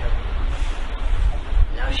didn't see her.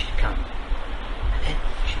 Now she'd come. And then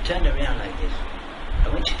she turned around like this.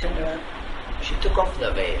 And when she turned around, she took off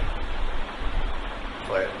the veil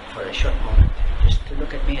for a short moment, just to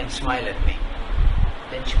look at me and smile at me.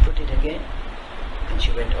 Then she put it again, and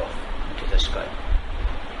she went off into the sky.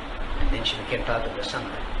 And then she became part of the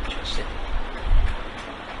sunlight, which was sitting.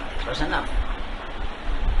 It was enough.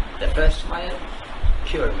 The first smile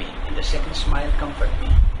cured me, and the second smile comforted me.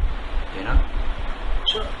 You know?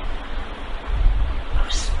 So,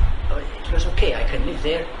 it was okay. I can live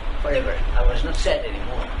there forever. I was not sad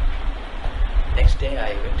anymore. Next day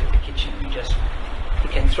I went to the kitchen and you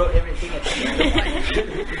can throw everything at me.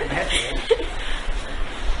 I'm happy.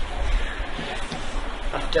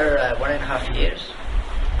 After 1.5 years,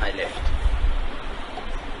 I left.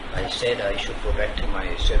 I said I should go back to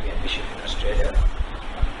my Serbian bishop in Australia.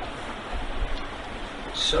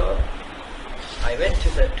 So I went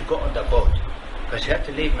to go on the boat, because you have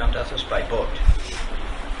to leave Mount Athos by boat.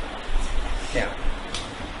 Now,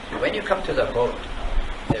 when you come to the boat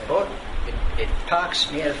it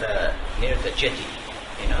parks near the jetty,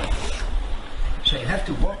 you know. So you have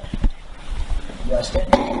to walk. You are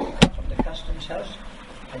standing from the customs house,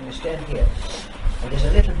 and you stand here. And there's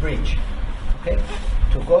a little bridge, okay,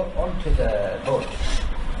 to go onto the boat.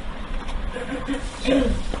 So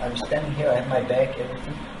I'm standing here. I have my bag,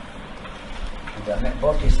 everything. And the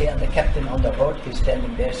boat is here, and the captain on the boat, he's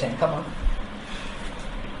standing there saying, "Come on."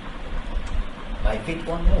 My feet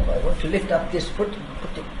won't move. I want to lift up this foot and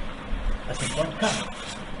put it, but it won't come.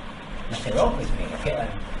 Nothing wrong with me, okay? I'm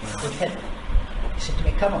in good health. He said to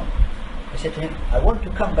me, "Come on." I said to him, "I want to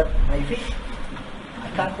come, but my feet, I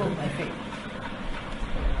can't move my feet."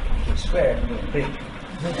 He swore at me in Greek.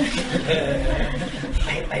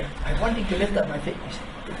 I'm wanting to lift up my feet. He said,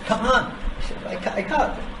 "Come on." I said, I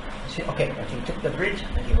can't. I said, "Okay." But he took the bridge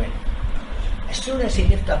and he went. As soon as he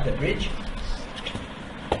lifted up the bridge,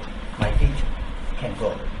 my feet can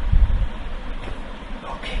go.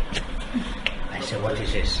 Okay. I said, "What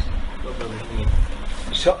is this?"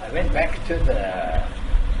 So I went back to the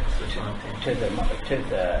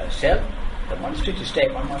cell, the monastery, to stay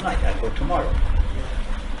one more night. I'll go tomorrow.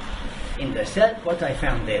 In the cell, what I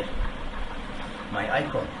found there, my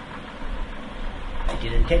icon. I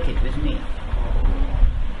didn't take it with me.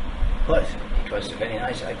 But it was a very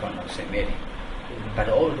nice icon of St. Mary, but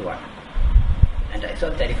an old one. And I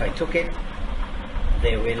thought that if I took it,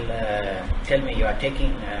 they will tell me you are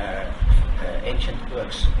taking ancient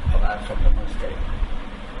works of art from the monastery.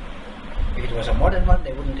 If it was a modern one,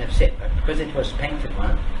 they wouldn't have said, but because it was painted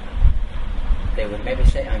one, they would maybe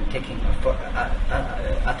say I'm taking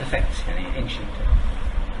artifacts and ancient.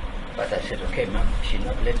 But I said, "Okay, Mom, she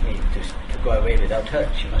not let me to go away without her.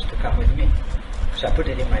 She must to come with me." So I put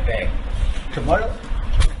it in my bag. Tomorrow,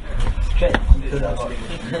 straight to the boat.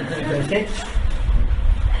 That's it.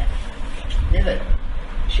 Never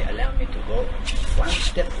she allowed me to go one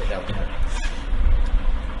step without her.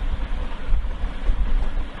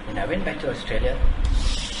 When I went back to Australia,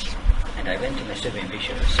 and I went to my Serbian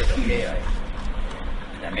bishop, I said, "Okay,"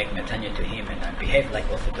 and I make Matanya to him, and I behaved like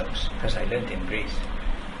Orthodox, because I learned in Greece.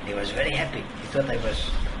 And he was very happy. He thought I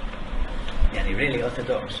was really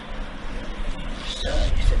Orthodox. So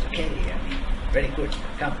he said, "Okay, very good,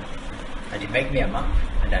 come." And he made me a monk,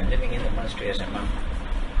 and I'm living in the monastery as a monk.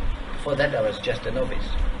 Before that, I was just a novice.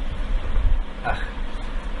 But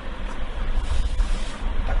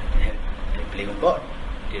I didn't believe in God.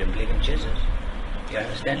 Didn't believe in Jesus. You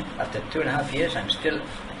understand? After 2.5 years, I'm still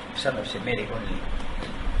son of St. Mary only.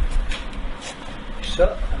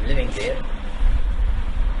 So I'm living there.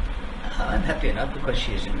 I'm happy enough because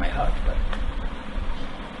she is in my heart. But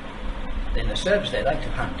then the Serbs, they like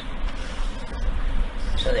to hunt.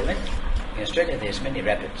 So they went. In Australia, there's many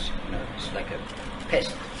rabbits. You know, it's like a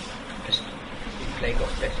pest, plague of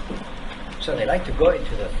pest. So they like to go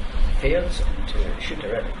into the fields and to shoot the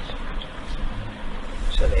rabbits.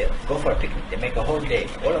 So they go for a picnic. They make a whole day.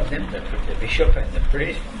 All of them, the bishop and the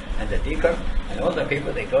priest and the deacon and all the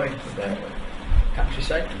people, they go into the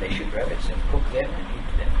countryside and they shoot rabbits and cook them and eat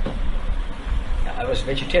them. Now, I was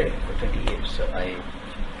vegetarian for 20 years, so I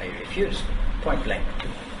refused point blank to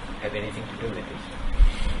have anything to do with this.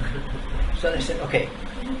 So they said, "Okay,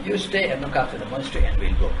 you stay and look after the monastery and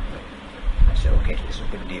we'll go." I said, "Okay, this is a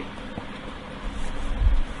good deal."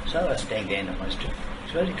 So I was staying there in the monastery.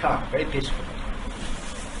 It's very calm, very peaceful.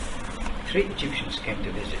 3 Egyptians came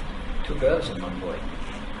to visit, 2 girls and 1 boy.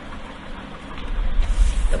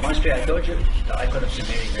 The monastery, I told you, the icon of St.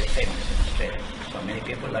 Mary is very famous in Australia, so many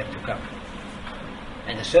people like to come.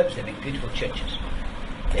 And the Serbs, they make beautiful churches.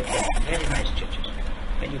 They make very nice churches.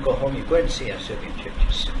 When you go home, you go and see our Serbian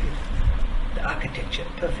churches. So beautiful. The architecture,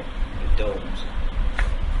 perfect. The domes,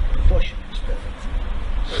 proportion is perfect.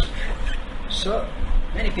 So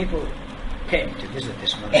many people came to visit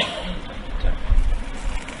this monastery.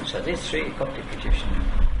 So these 3 Coptic Egyptian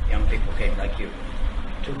young people came like you.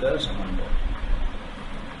 2 girls and 1 boy.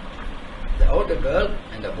 The older girl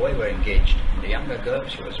and the boy were engaged. And the younger girl,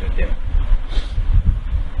 she was with them.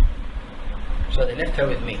 So they left her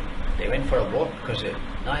with me. They went for a walk because there are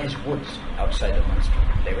nice woods outside the monastery.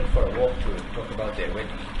 They went for a walk to talk about their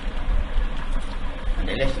wedding. And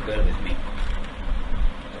they left the girl with me.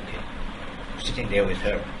 Okay. Sitting there with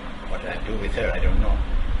her. What I do with her, I don't know.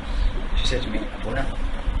 She said to me, "Abuna,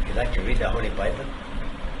 you like to read the Holy Bible?"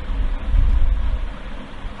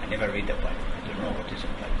 I never read the Bible. I don't know what is in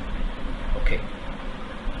the Bible. Okay.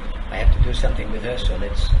 I have to do something with her, so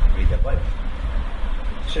let's read the Bible.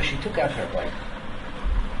 So she took out her Bible.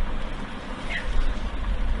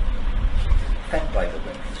 Fat Bible,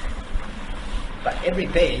 but every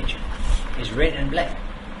page is red and black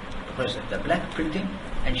because of the black printing,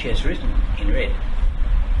 and she has written in red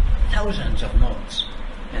thousands of notes,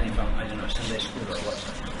 many from, I don't know, Sunday school or what.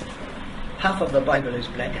 Half of the Bible is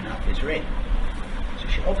black and half is red. So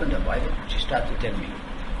she opened the Bible and she started to tell me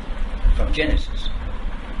from Genesis.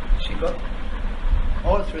 She got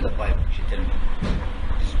all through the Bible. She told me,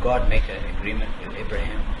 does God make an agreement with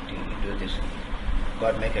Abraham? Do you do this?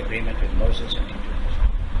 God make agreement with Moses and he do this.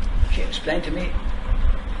 She explained to me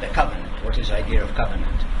the covenant. What is the idea of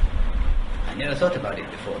covenant? I never thought about it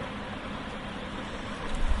before.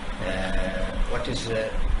 What is the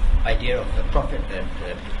idea of the prophet?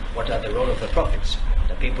 What are the role of the prophets?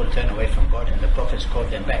 The people turn away from God and the prophets call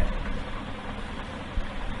them back.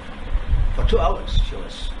 For 2 hours she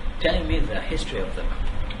was telling me the history of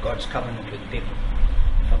God's covenant with people.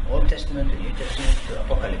 From Old Testament to New Testament to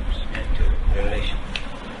Apocalypse and to Revelation.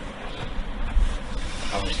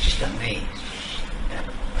 I was just amazed.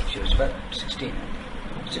 She was about 16.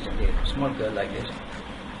 Sitting there, a small girl like this.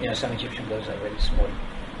 You know, some Egyptian girls are very small.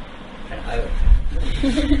 And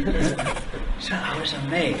so I was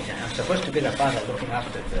amazed. And I'm supposed to be the father looking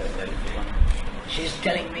after the little one. She's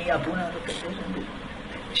telling me, Abuna, look at this and this.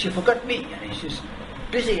 She forgot me. And she's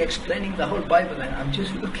busy explaining the whole Bible, and I'm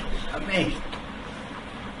just looking amazed.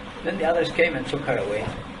 Then the others came and took her away.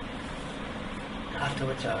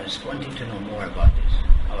 Afterwards I was wanting to know more about this.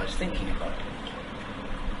 I was thinking about it.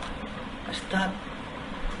 I thought,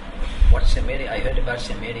 what Samari, I heard about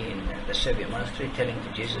Samari in the Serbian monastery telling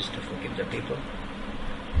to Jesus to forgive the people.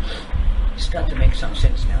 It started to make some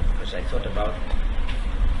sense now because I thought about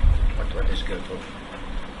what this girl told me.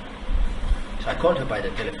 So I called her by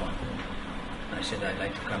the telephone. I said, I'd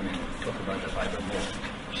like to come and talk about the Bible more.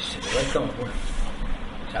 She said, welcome, Abuna.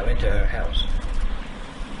 So I went to her house,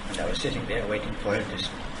 and I was sitting there waiting for her to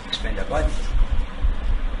explain the Bible.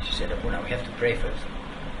 She said, Abuna, we have to pray first.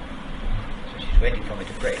 So she's waiting for me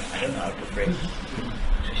to pray. I don't know how to pray.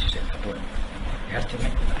 So she said, Abuna, you have to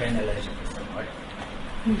penalize it.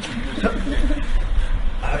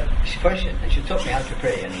 She taught me how to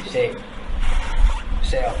pray, and you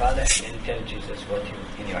say our Father, and then tell Jesus what you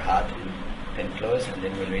in your heart, and then close, and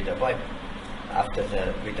then we'll read the Bible. After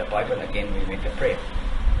read the Bible, again we make a prayer.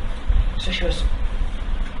 So she was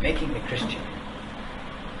making me Christian.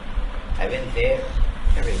 I went there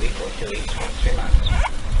every week or 2 weeks or 3 months.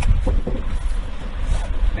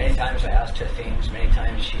 Many times I asked her things, many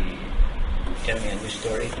times she tell me a new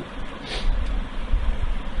story.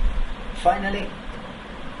 Finally,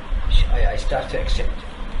 I start to accept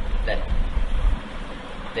that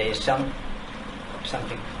there is something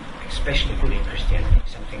especially good in Christianity,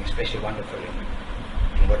 something especially wonderful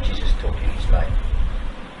in what Jesus taught in his life.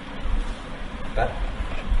 But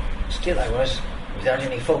still I was without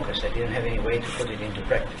any focus. I didn't have any way to put it into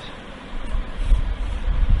practice.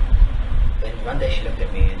 Then one day she looked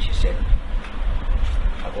at me and she said,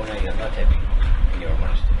 Abuna, you are not happy in your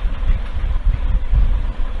monastery.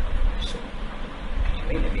 I said, what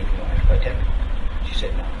do you mean? I mean, no, I'm quite happy. She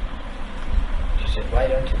said, no. She said, why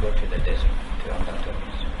don't you go to the desert, to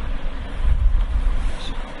Ambatonius? I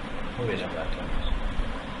said, who is Ambatonius?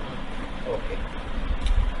 Okay.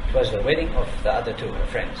 It was the wedding of the other two, her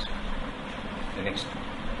friends, the next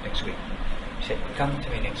week. She said, come to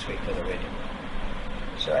me next week for the wedding.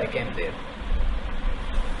 So I came there.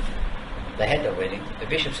 They had the wedding. The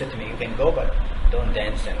bishop said to me, you can go, but don't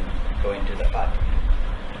dance and go into the party.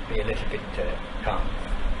 Be a little bit calm.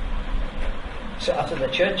 So after the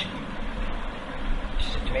church,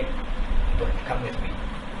 she said to me, come with me.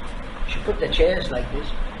 She put the chairs like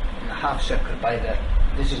this in a half circle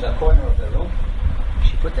this is the corner of the room.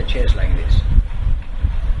 She put the chairs like this.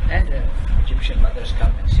 And Egyptian mothers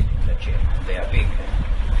come and sit in the chair. They are big.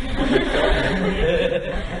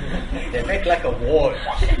 They make like a wall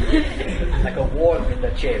in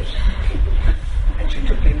the chairs. And she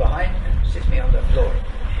took me behind and set me on the floor.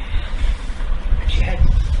 And she had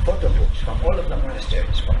photo books from all of the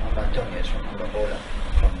monasteries, from Ambantonius, from Ambabola,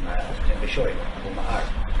 from Tembishori, Abu Mahar.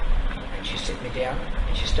 And she set me down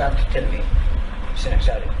and she started to tell me,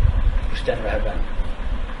 Sinaksari, Ustan Rahaban.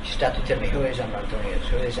 She started to tell me who is Ambantonius,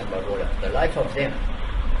 who is Ambabola, the life of them,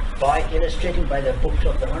 illustrating by the books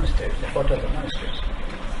of the monasteries, the photo of the monasteries.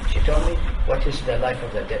 She told me what is the life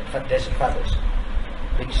of the desert fathers,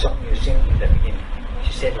 which song you sing in the beginning.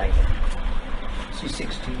 She said like that. She's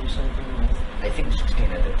 16 or something? I think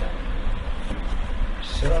 16 at the time.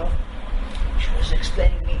 So she was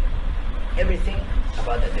explaining me everything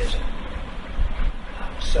about the desert.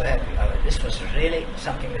 so happy. This was really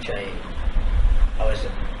something which I was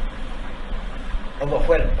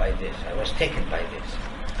overwhelmed by this. I was taken by this.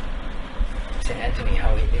 St. Anthony,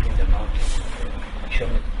 how he lived in the mountains.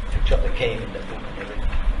 Showed me the picture of the cave in the book and everything.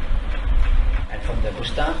 And from the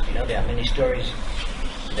Bustan, there are many stories.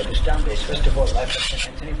 In the Bustan, there's first of all Life of St.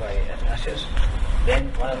 Anthony by Athanasius,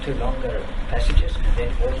 then one or two longer passages, and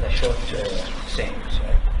then all the short sayings.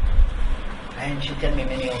 Right? And she told me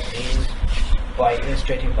many of these by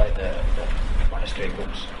illustrating by the monastery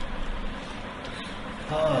books.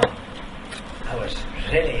 Oh, I was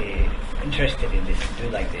really interested in this, do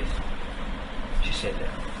like this. She said,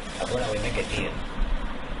 Abuna, we make a deal.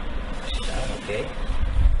 I said, okay.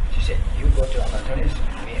 She said, you go to Antonius,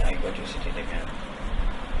 and me, I go to City Deccan.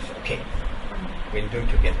 I said, okay, we'll do it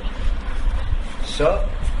together. So,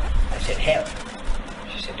 I said, help.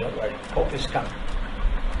 She said, don't worry, Pope is coming.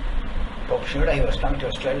 Pope Shenouda, he was coming to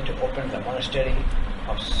Australia to open the monastery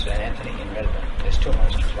of St. Anthony in Melbourne. There's two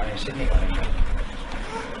monasteries, one in Sydney, one in Melbourne.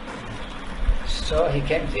 So he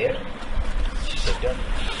came there. She said, don't.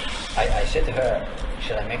 I said to her,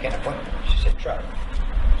 shall I make an appointment? She said, try.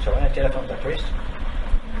 So when I telephoned the priest,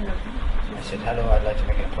 I said, hello, I'd like to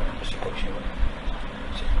make an appointment to see Pope Shenouda.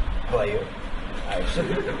 She said, who are you? I said,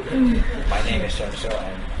 my name is so-and-so,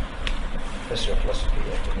 I'm professor of philosophy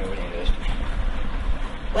at the Melbourne University.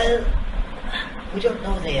 Well, we don't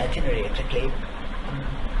know the itinerary exactly.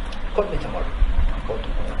 Call me tomorrow. Call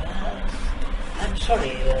tomorrow. I'm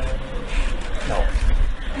sorry, no.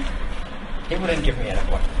 He wouldn't give me an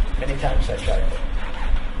appointment. Many times I tried.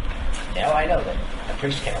 Now I know that a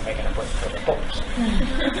priest cannot make an appointment for the popes.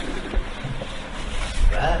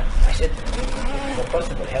 I said, well,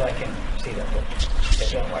 possible, how I can see the pope? She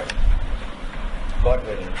said, don't worry. God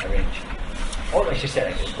will arrange. Always she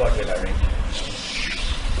said like this, God will arrange.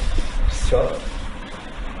 So,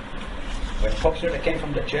 when Pope Shenouda came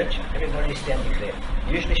from the church, everybody is standing there.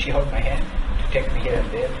 Usually she held my hand to take me here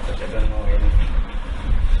and there because I don't know anything.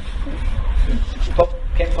 Pope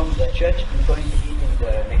came from the church and going to eat in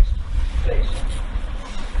the next place.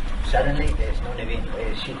 Suddenly there is no Naveen, where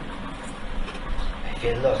is she? I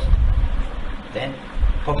feel lost. Then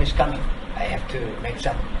Pope is coming. I have to make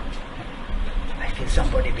some. I feel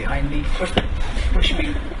somebody behind me push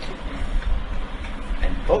me.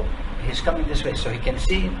 And Pope, he's coming this way, so he can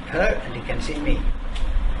see her and he can see me.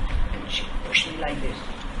 And she pushed me like this.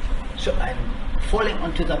 So I'm falling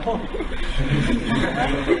onto the Pope.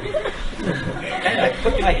 And I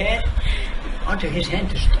put my hand onto his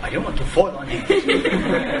hand. I don't want to fall on him. So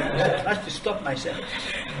I have to stop myself.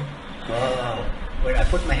 When I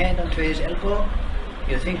put my hand onto his elbow,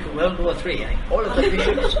 you think World War III. All of the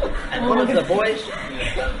bishops and all of the boys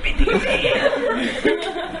beating me.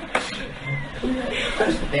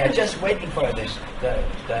 Because they are just waiting for this.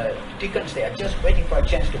 The deacons, they are just waiting for a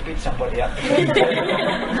chance to beat somebody up.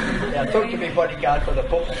 They are told to be bodyguard for the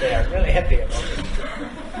Pope, and they are really happy about it.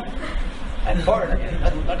 And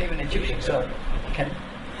foreigner, not even Egyptian, so you can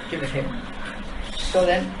give it him. So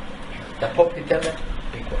then, the Pope will tell them,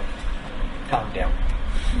 be quiet, calm down.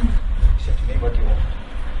 He said to me, what do you want?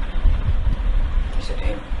 I said to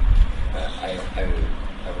him,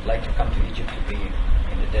 I would like to come to Egypt to be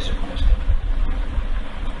in the desert monastery.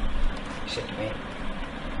 He said to me,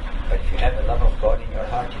 but if you have the love of God in your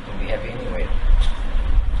heart, you can be happy anywhere.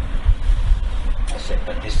 I said,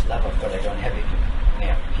 but this love of God, I don't have it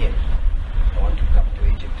now, here. I want to come to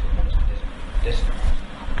Egypt to monastery desert.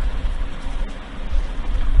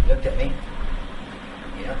 He looked at me.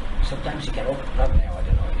 Sometimes he can open, not now, I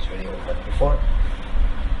don't know, he's really old, but before,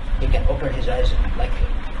 he can open his eyes and like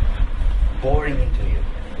boring into you,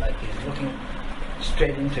 like he's looking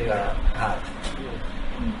straight into your heart.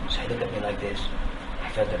 So he looked at me like this. I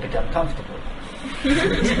felt a bit uncomfortable.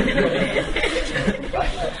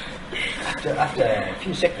 after a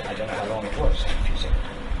few seconds, I don't know how long it was, a few seconds.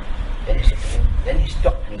 Then he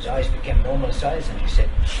stopped and his eyes became normal size and he said,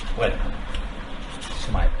 welcome.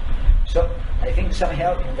 Smile. So I think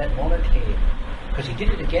somehow in that moment because he did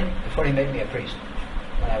it again before he made me a priest.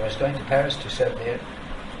 When I was going to Paris to serve there,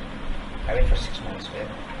 I went for 6 months there.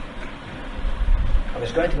 I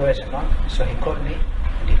was going to go as a monk, so he called me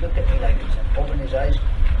and he looked at me like this and opened his eyes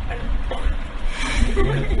and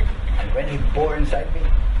when he bore inside me,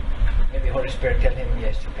 maybe Holy Spirit tell him,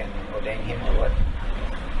 yes, you can ordain him or what.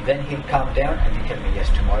 Then he'll calm down and he'll tell me, yes,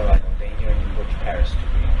 tomorrow I'll ordain you and you'll go to Paris to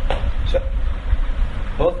be. So,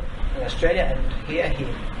 both in Australia and here,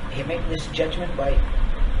 he made this judgment by,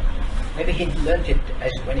 maybe he learned it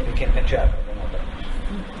as when he became patriarch, I don't know,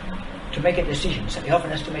 but to make a decision. So he often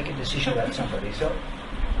has to make a decision about somebody. So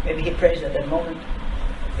maybe he prays at that moment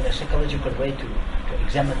in a psychological way to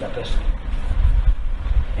examine that person.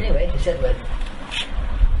 Anyway, he said, well,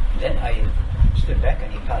 then I stood back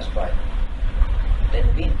and he passed by. Then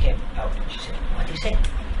the bean came out and she said, what do you say?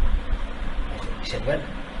 He said, well,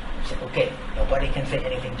 I said, okay, nobody can say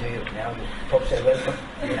anything to you. Now the Pope said, welcome.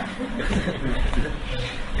 Yeah.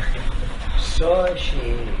 So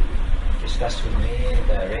she discussed with me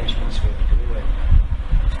the arrangements we would do,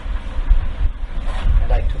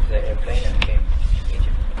 and I took the airplane and came to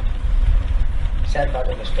Egypt. Sad part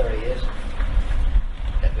of the story is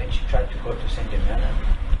that when she tried to go to St. Damiana,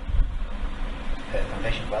 her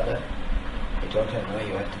confession father, he told her, no,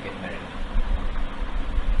 you have to get married.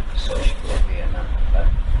 So she could be a nun, but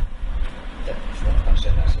that does not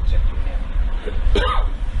concern us exactly now.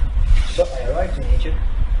 So I arrived in Egypt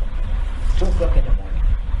 2 o'clock in the morning.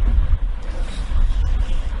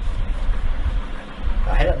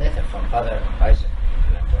 I had a letter from Father Isaac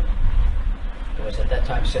in London. He was at that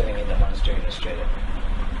time serving in the monastery in Australia.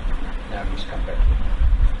 Now he's come back.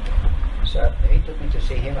 So he took me to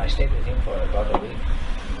see him. I stayed with him for about a week.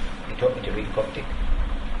 He taught me to read Coptic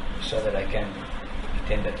so that I can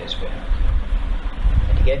attend the test.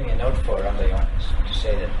 And he gave me a note for Rabbi Johannes to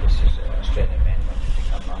say that this is an Australian man wanting to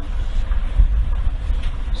become monk.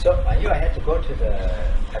 So I knew I had to go to the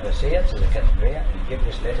Abbasiyah, to the Cathedral, and give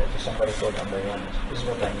this letter to somebody called Rabbi Johannes. This is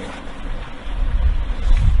what I knew.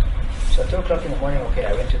 So 2 o'clock in the morning, okay,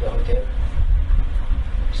 I went to the hotel,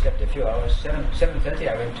 slept a few hours. 7:30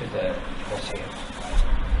 I went to the Abbasiyah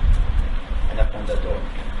and knocked on the door.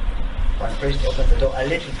 One priest opened the door a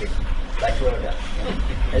little bit, like Rhoda,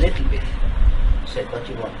 a little bit. He said, what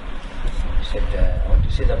do you want? He said, I want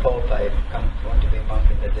to see the Pope. I want to be a monk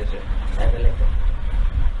in the desert. I have a letter.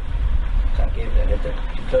 So I gave the letter.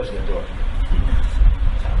 He closed the door.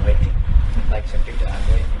 So I'm waiting. Like St. Peter, I'm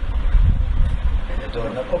waiting. And the door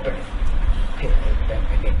not opening. Okay, I bang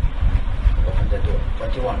again. Open the door.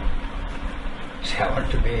 What do you want? He said, I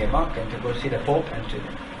want to be a monk and to go see the Pope and to...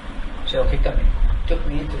 So okay, come in. Took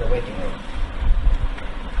me into the waiting room.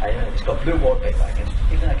 I know it's got blue wallpaper. I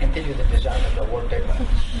can tell you the design of the wallpaper.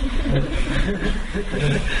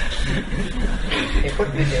 He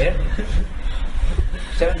put me there.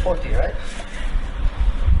 7:40, right?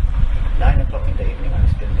 9 o'clock in the evening, I'm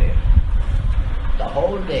still there. The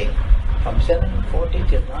whole day, from 7:40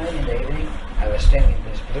 till 9 in the evening, I was staying in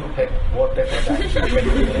this blue wallpaper.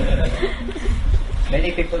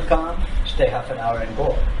 Many people come, stay half an hour and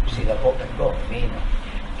go, see the Pope and go. Me, no.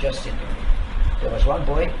 Just sitting. There was one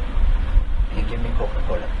boy, he gave me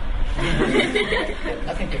Coca-Cola.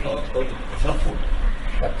 Nothing to eat, no food.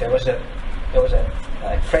 But there was a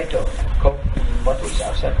crate of Coke bottles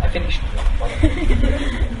outside. I finished one of them.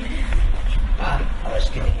 But I was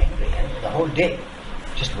getting angry, and the whole day,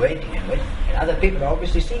 just waiting and waiting. And other people are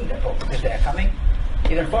obviously seeing the Pope because they are coming,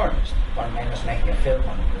 even foreigners. One man was making a film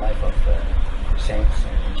on the life of saints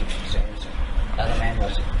and Egyptian saints. Another man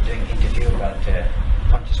was doing an interview about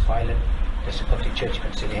Pontius Pilate. The Coptic Church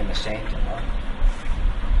consider him a saint and all.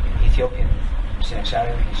 In Ethiopian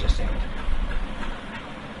Synaxarium, he's a saint.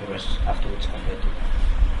 He was afterwards converted.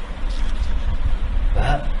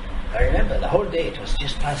 But I remember the whole day it was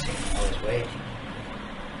just passing. I was waiting.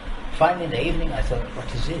 Finally in the evening I thought,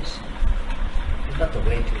 what is this? It's not the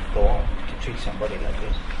way to go on to treat somebody like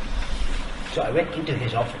this. So I went into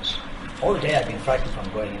his office. All day I've been frightened from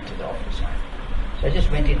going into the office. So I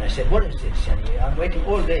just went in and I said, what is this? And I'm waiting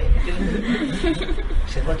all day. He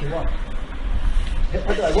said, what do you want?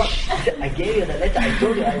 What do I want? He said, I gave you the letter. I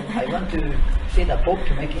told you I want to see the Pope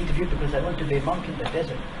to make an interview because I want to be a monk in the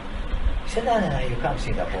desert. He said, no, you can't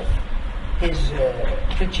see the Pope. He's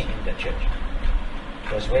preaching in the church.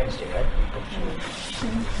 It was Wednesday, right?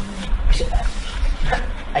 He said,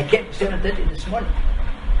 I came 7:30 this morning.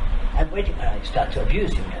 I'm waiting, and I start to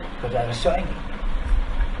abuse him because I was so angry.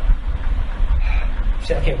 He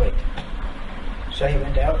said, okay, wait. So he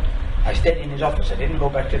went out. I stayed in his office. I didn't go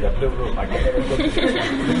back to the blue room. I can never go to the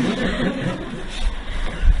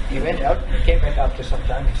He went out and came back after some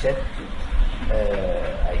time. He said,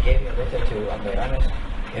 I gave you a letter to Rabbi Johannes.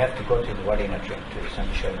 You have to go to the Wadina train, to the San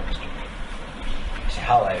Michel Monastery. I said,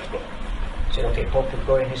 how I go? He said, okay, Pope will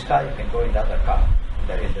go in his car, you can go in the other car.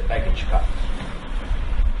 That is the baggage car.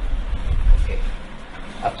 Okay.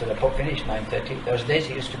 After the Pope finished, 9:30. Those days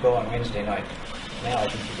he used to go on Wednesday night. Now I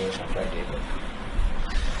think he goes on Friday evening.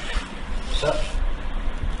 So,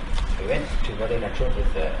 we went to Wadina train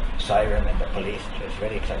with the siren and the police. It was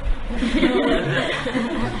very exciting.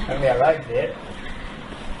 When we arrived there,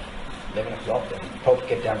 11 o'clock, the Pope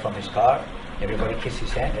came down from his car, everybody kissed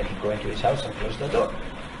his hand, and he'd go into his house and close the door.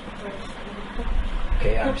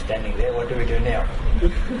 Okay, I'm standing there, what do we do now?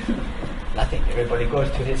 Nothing, everybody goes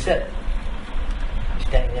to his cell. I'm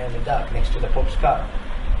standing there in the dark next to the Pope's car.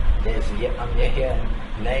 I'm here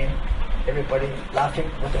in Lane, everybody laughing,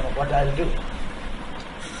 what I'll do.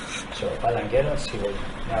 So Father Angelos, he was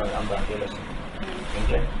now Amba Angelos in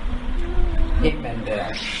England. Him and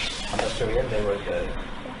Amba Suriel, they were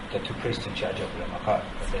the two priests in charge of the Makar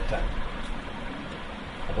at that time.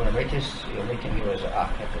 Abuna Metis, your meeting, he was at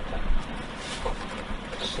that time.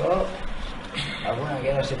 So Abuna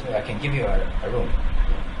Angelos said to me, I can give you a room.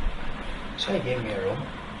 So he gave me a room.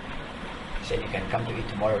 He said, you can come to eat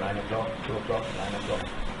tomorrow 9 o'clock, 2 o'clock, 9 o'clock.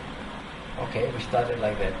 Okay, we started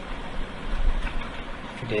like that.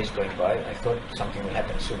 A few days going by, I thought something will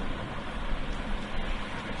happen soon.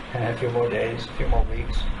 A few more days, a few more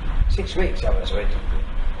weeks. 6 weeks I was waiting.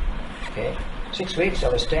 Okay, 6 weeks I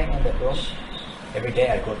was staying in that room. Every day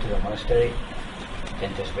I go to the monastery,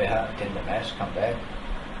 attend Tesbeha, attend the Mass, come back.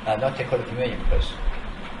 Not take Holy Communion because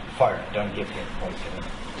foreign, don't give him Holy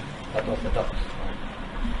Communion. Not Orthodox.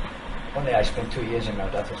 Only I spent 2 years in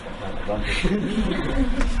Mount Athos, but I don't do it.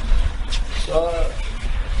 So,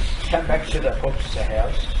 come back to the Pope's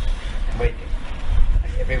house, waiting.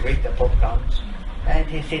 And every week the Pope comes, and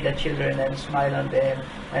he sees the children and smile on them,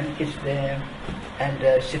 and kiss them, and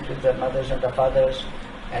sit with the mothers and the fathers,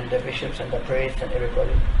 and the bishops and the priests and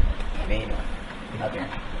everybody. Meanwhile, nothing.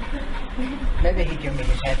 Maybe he gave me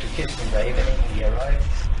his hand to kiss in the evening when he arrived.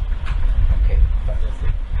 Okay, but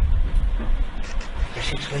for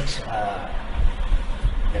 6 weeks,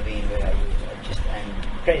 Naveen, where are you? I'm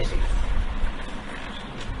crazy.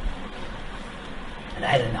 And I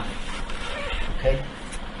had enough. Okay?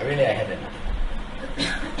 I had enough.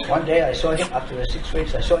 One day I saw him, after the 6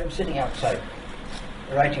 weeks, I saw him sitting outside,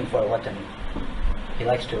 writing for Watan. He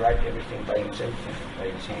likes to write everything by himself and by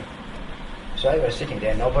his hand. So I was sitting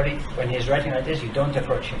there, nobody, when he's writing like this, you don't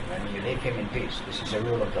approach him and you leave him in peace. This is a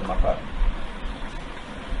rule of the Makar.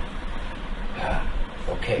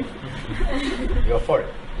 Okay. You're for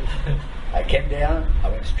it. I came down, I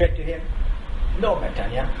went straight to him. No,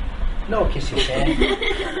 Matanya. No kiss his hand.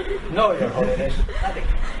 No, Your Holiness. Nothing.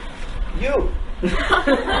 You.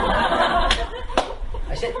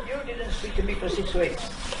 I said, you didn't speak to me for 6 weeks.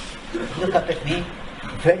 Look up at me,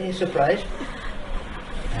 very surprised.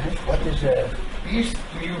 What is Peace to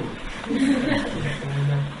you.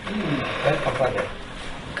 Welcome, Father.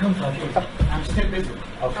 Come, Father. I'm still busy.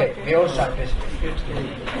 Okay, we all start busy.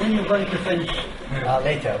 When you're going to finish?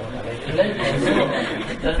 Later.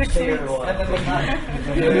 That's have a good night.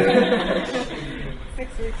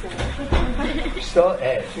 6 weeks ago. So,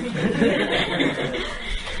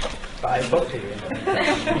 I spoke to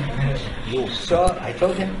you. So, I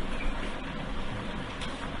told him,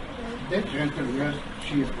 That gentleman,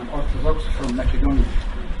 she is an Orthodox from Macedonia.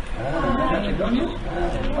 Macedonia?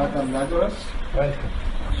 Father Lazarus, welcome.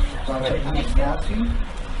 Father Lazarus,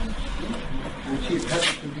 and she is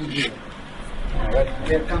happy to be here. Welcome.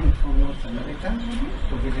 They are coming from North America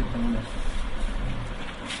to visit the monastery.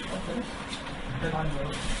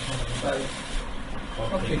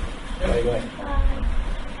 Okay. Very good.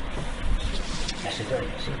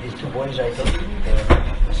 Macedonia. See, these two boys I told you, they were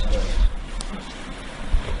Macedonians.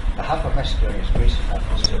 Half of Macedonia is Greece and half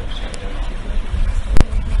is Macedonia.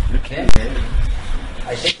 Then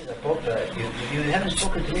I said to the Pope, you haven't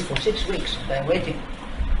spoken to me for 6 weeks and I'm waiting.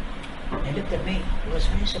 He looked at me, he was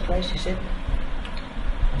very surprised. He said,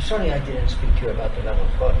 I'm sorry I didn't speak to you about the love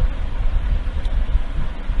of God.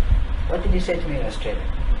 What did he say to me in Australia?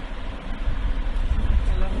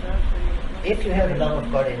 If you have the love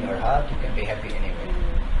of God in your heart, you can be happy anyway.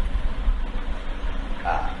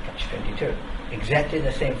 Catch 22. Exactly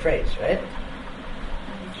the same phrase, right?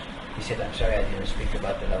 He said, I'm sorry I didn't speak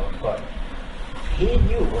about the love of God. He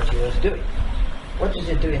knew what he was doing. What does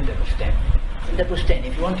it do in the Bustan? In the Bustan,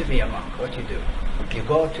 if you want to be a monk, what you do? You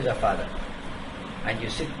go to the Father and you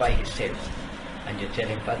sit by his cell and you tell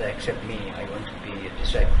him, Father, accept me, I want to be a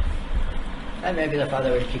disciple. And maybe the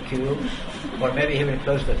Father will kick you, or maybe he will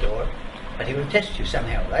close the door, but he will test you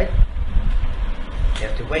somehow, right? You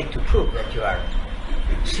have to wait to prove that you are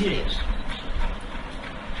serious.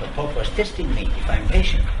 So Pope was testing me if I'm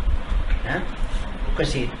patient.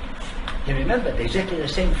 Because he remembered exactly the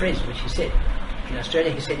same phrase which he said. In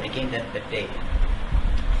Australia he said again that day.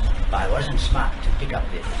 But I wasn't smart to pick up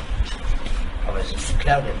this. I was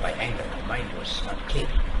clouded by anger, my mind was not clear.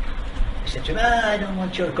 He said to me, I don't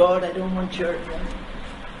want your God, I don't want your...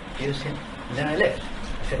 You said, and then I left.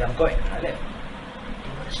 I said, I'm going, and I left. He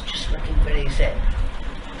was just looking very sad.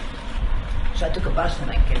 So I took a bus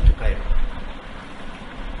and I came to Cairo.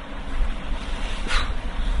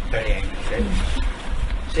 Very angry, right?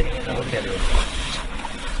 Sitting in the hotel room.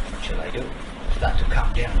 What shall I do? Start to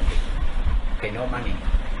calm down a bit. Okay, no money.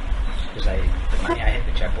 Because the money I had,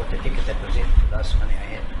 which I bought the ticket, that was it. The last money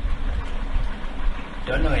I had.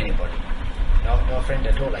 Don't know anybody. No friend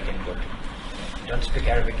at all I can go to. Don't speak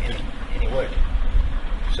Arabic any word.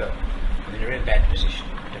 So I'm in a real bad position.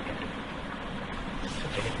 What I can do? So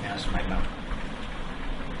let me ask my mom.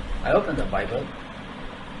 I opened the Bible,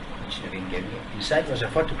 which Naveen gave me. Inside was a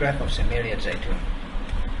photograph of Samaria at Zaitun.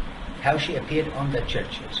 How she appeared on the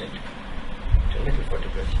church at Zaitun. It's a little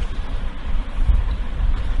photograph.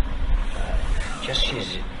 Just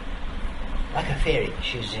she's like a fairy.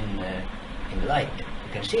 She's in light.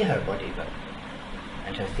 You can see her body,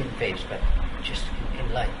 and her thin face, but just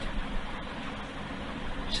in light.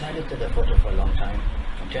 So I looked at the photo for a long time.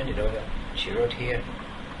 I turned it over. She wrote here,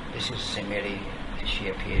 "This is Samari as she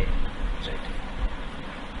appeared in Zaitun."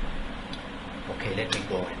 Okay, let me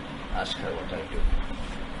go and ask her what I do.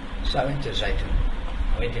 So I went to Zaitun.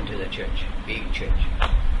 I went into the church, big church.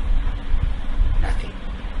 Nothing.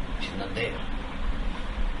 She's not there.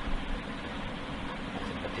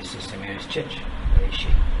 But this is Samari's church. Where is she?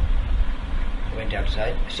 I went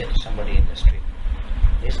outside. I said to somebody in the street,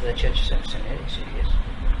 "This is the church of Samari?" He said, "Yes."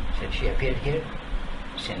 I said, "She appeared here?"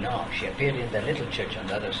 He said, "No, she appeared in the little church on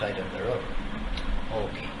the other side of the road."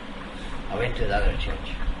 Okay. I went to the other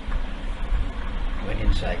church. I went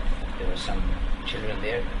inside. There were some children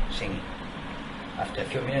there singing. After a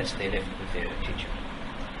few minutes, they left with their teacher.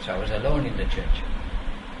 So I was alone in the church.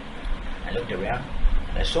 I looked around,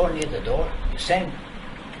 and I saw near the door the same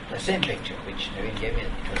picture which Naveen gave me.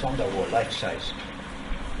 It was on the wall, life size.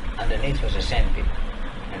 Underneath was a sandpit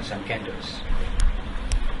and some candles.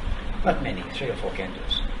 Not many, 3 or 4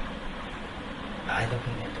 candles. I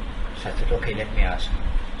looking at them. So I thought, okay, let me ask.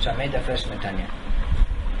 So I made the first Matanya.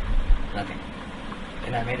 Nothing.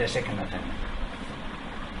 Then I made a second Matanya.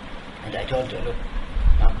 And I told her, "Look,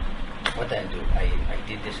 Mom, what I'll do, I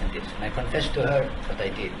did this and this." And I confessed to her what I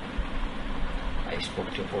did. I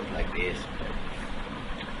spoke to God like this.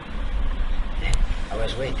 Then I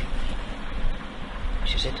was waiting.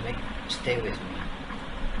 She said to me, "Stay with me."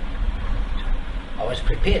 I was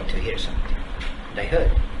prepared to hear something. And I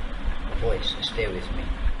heard a voice, "Stay with me."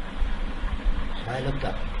 So I looked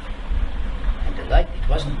up. And the light, it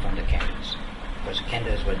wasn't from the candles, because the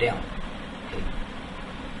candles were down. Okay.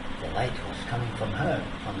 The light was coming from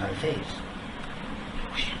her face.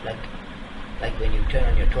 Like when you turn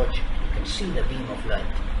on your torch, you can see the beam of light.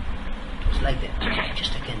 It was like that. I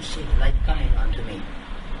can see the light coming onto me,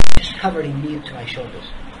 just hovering me to my shoulders.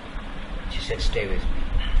 She said, "Stay with me."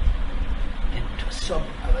 And it was so,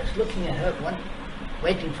 I was looking at her,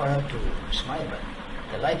 waiting for her to smile, but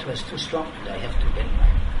the light was too strong and I have to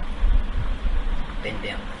bend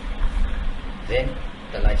down. Then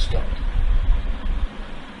the light stopped.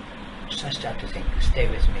 So I started to think, stay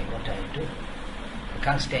with me, what do I do? I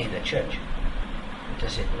can't stay in the church. What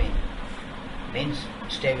does it mean? It means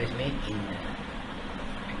stay with me in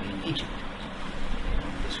Egypt,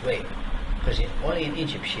 in this way. Because only in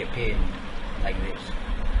Egypt she appeared like this.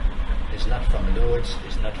 It's not from Lourdes,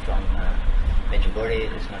 it's not from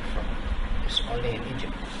Medjugorje, it's only in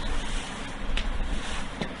Egypt.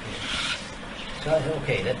 So I said,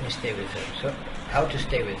 okay, let me stay with her. So how to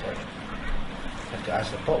stay with her? I have to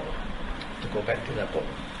ask the Pope to go back to the Pope.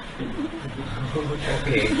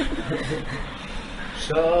 Okay.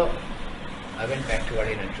 So I went back to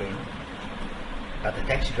Arinatun, but the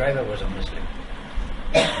taxi driver was a Muslim.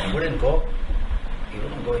 He wouldn't go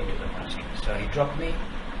into the mosque. So he dropped me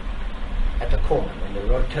at the corner when the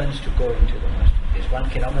road turns to go into the mosque. There's 1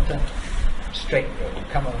 kilometer straight road. You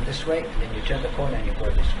come on this way, and then you turn the corner and you go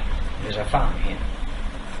this way. There's a farm here.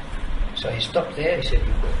 So he stopped there, he said,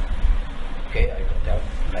 "You go." Okay, I got out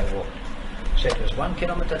and I walked. So it was 1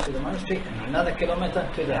 kilometer to the monastery and another kilometer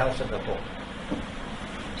to the house of the Pope.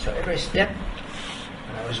 So every step,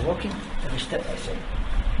 when I was walking, every step I said,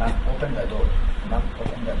 "Mom, open the door. Mom,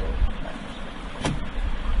 open the door."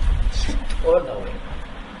 All the way.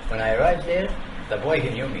 When I arrived there, the boy, he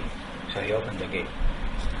knew me, so he opened the gate.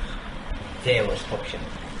 There was Pope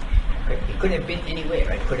Shenouda. Okay. He could have been anywhere,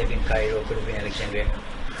 right? Could have been Cairo, could have been Alexandria,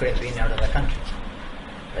 could have been out of the country.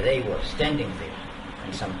 But they were standing there,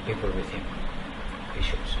 and some people with him,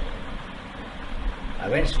 bishops. I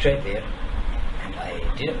went straight there, and I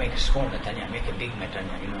didn't make a small Matanya, I make a big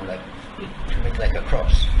Matanya, like to make like a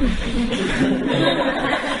cross.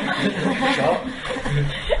 So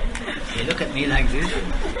he looked at me like this.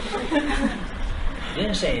 He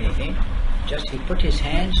didn't say anything, just he put his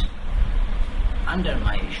hands under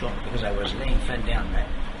my shoulder, because I was laying flat down there,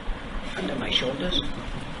 under my shoulders,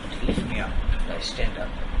 to lift me up, and I stand up.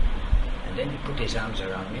 And then he put his arms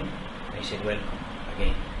around me, and he said, "Welcome,"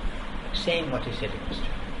 again, saying what he said in the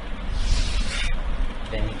street.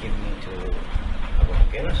 Then he gave me to Abu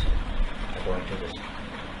Hurairah. I go into this.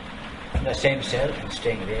 in the same cell and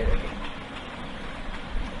staying there again.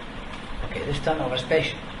 Okay, this time I was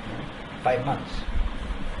patient. 5 months.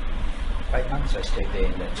 5 months I stayed there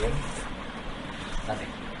in that room. Nothing.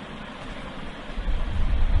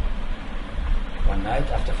 One night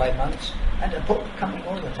after 5 months, and the Pope coming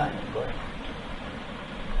all the time and going.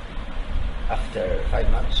 After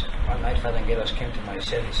 5 months, one night Father Lazarus came to my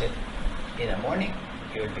cell. He said, in the morning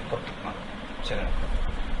you will be Coptic monk, 7 o'clock.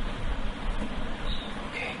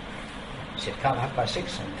 Okay. He said, come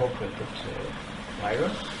 6:30 and Pope will put my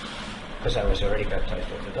room, because I was already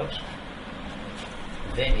baptized Orthodox.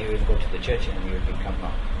 Then you will go to the church and you will become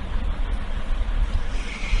monk.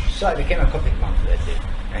 So I became a Coptic monk that day.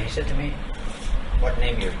 And he said to me, what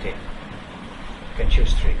name you will take? You can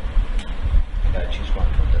choose 3. And I'll choose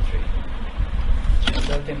one from the 3. So I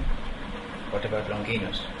told him, what about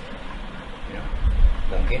Longinus? You know,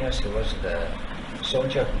 Longinus, who was the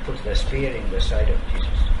soldier who put the spear in the side of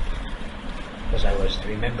Jesus. Because I was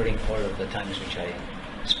remembering all of the times which I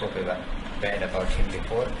spoke bad about him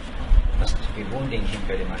before, must be wounding him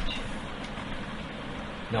very much.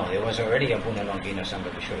 No, there was already a Buna Longinus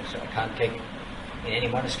under the shoulder, so I can't take, in any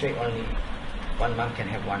monastery, only one monk can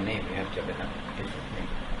have one name. You have to have a different name.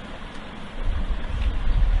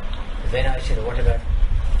 Then I said, what about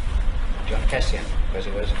John Cassian? Because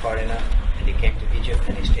he was a foreigner and he came to Egypt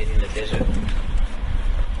and he stayed in the desert.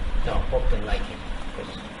 No, Pope didn't like him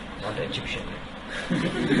because he's not Egyptian.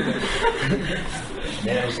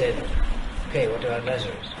 Then I said, okay, what about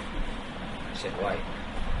Lazarus? He said, why?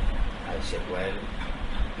 I said, well,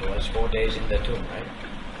 he was 4 days in the tomb, right?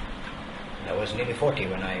 And I was nearly 40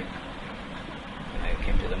 when I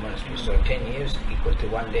came to the monastery. So 10 years equal to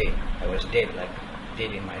 1 day. I was dead, like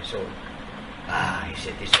dead in my soul. Ah, he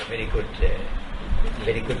said, this is a very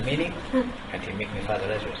good meaning. And he made me Father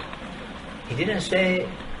Lazarus. He didn't say,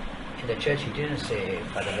 in the church, he didn't say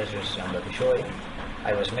Father Lazarus Ambabishoy.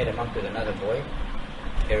 I was made a monk with another boy,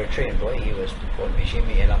 Eritrean boy. He was called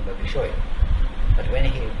Bishimi El Ambabishoy. But when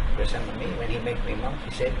he resembled me, when he made me monk,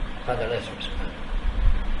 he said, Father Lazarus.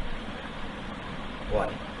 Why?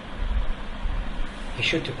 He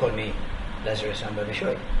should to call me Lazarus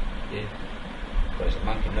Ambabishoy. Yeah. Because a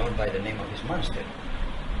monk is known by the name of his monastery.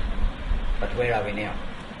 But where are we now?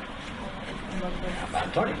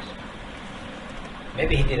 Antonius.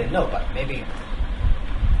 Maybe he didn't know, but maybe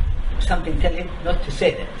something tell him not to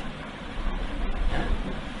say that.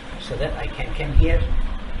 So that I can come here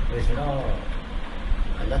with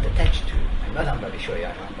I'm not attached to, I'm not Ambabishoy,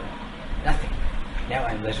 nothing. Now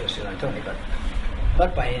I'm Lazarus Antoni, but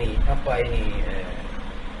not by any,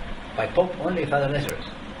 by Pope, only Father Lazarus.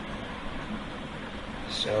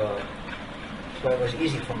 So it was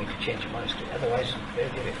easy for me to change monastery, otherwise very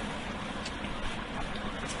difficult.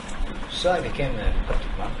 So I became a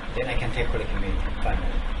Coptic monk, then I can take Holy Communion,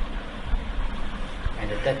 finally.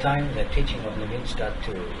 And at that time, the teaching of Levin started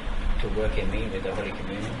to work in me with the Holy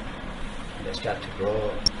Communion, and I started to grow,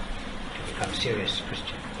 to become serious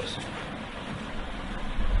Christian person.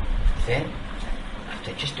 Then,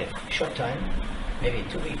 after just a short time, maybe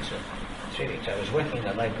 2 weeks or 3 weeks, I was working in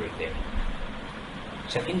the library there.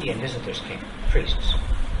 Some Indian visitors came, priests,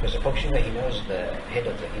 because the Pope Shinga, he knows the head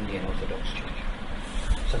of the Indian Orthodox Church.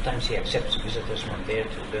 Sometimes he accepts visitors from there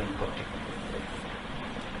to learn Coptic.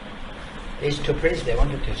 These 2 priests, they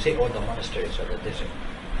wanted to see all the monasteries of the desert.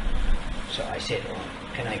 So I said,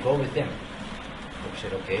 can I go with them? The Pope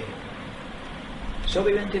said, okay. So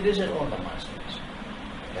we went to visit all the monasteries.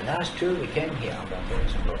 The last 2, we came here,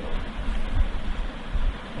 Ambabishoy and Borgo.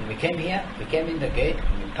 When we came here, we came in the gate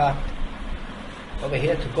and we parked over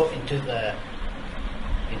here to go into the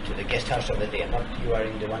guest house over there. Not you are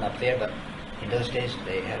in the one up there, but in those days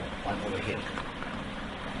they had one over here.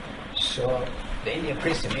 So the Indian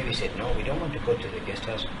priest maybe said, no, we don't want to go to the guest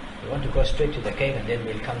house. We want to go straight to the cave and then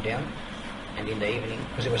we'll come down, and in the evening,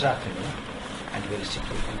 because it was afternoon, and we'll sit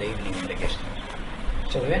in the evening in the guest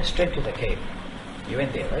house. So we went straight to the cave. You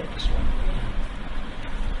went there, right? This one?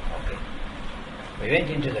 Okay. We went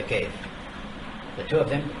into the cave. The 2 of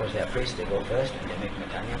them, because they are priests, they go first and they make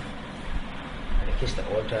Matanya. And they kiss the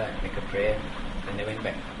altar and make a prayer. Then they went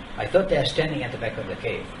back. I thought they are standing at the back of the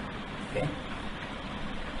cave. Okay?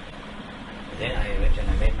 Then I went and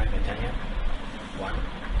I made my Matanya. 1,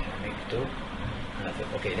 and I made 2. And I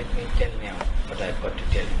thought, okay, let me tell now what I've got to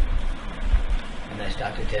tell him. And I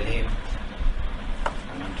started to tell him,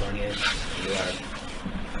 I'm Antonius, you are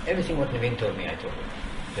everything what Naveen told me, I told him.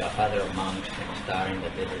 You are father of monks and star in the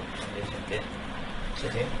desert, this and this. So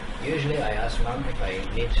usually I ask monk if I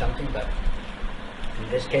need something, but in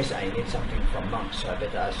this case I need something from monks, so I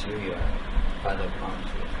better ask you, you are father of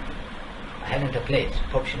monks. I hadn't a place.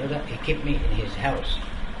 Pope Shenouda, he kept me in his house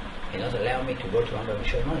He not allow me to go to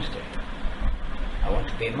Ambavishoi monastery. I want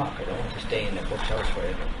to be a monk. I don't want to stay in the book's house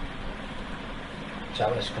forever. So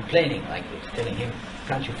I was complaining like this, telling him,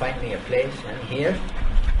 can't you find me a place and here?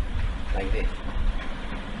 Like this.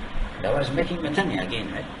 And I was making Matanya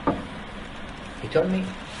again, right? He told me,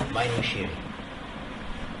 Mainushiri.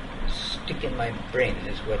 Stick in my brain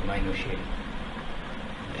this word Mainushiri.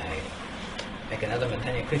 And I make another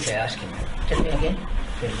Matanya quickly. I ask him, tell me again,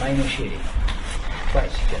 Mainushiri.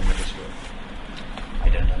 Twice he told me this word. I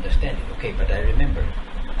don't understand it, okay, but I remember.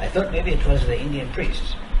 I thought maybe it was the Indian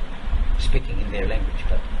priests speaking in their language,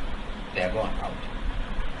 but they are gone out.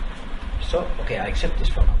 So, okay, I accept this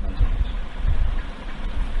from Hanuman's.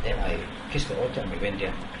 Then I kissed the altar and we went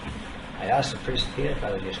down. I asked the priest here,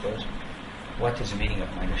 Father Lazarus, what is the meaning of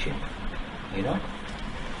Mainushiri? You know?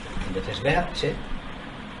 And the Tesbeha said,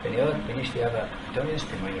 Peniod Pinishtiava Antonius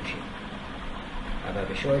Pimainoshiri. Abba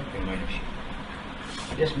Bishoy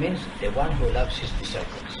Pimainoshiri. This means the one who loves his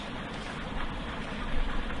disciples.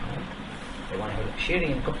 The one who Shiri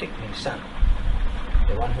in Coptic means son.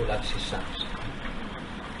 The one who loves his sons.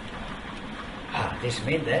 This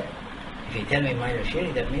means that if he tell me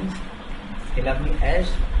Mainushiri, that means he loves me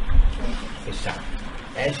as his son,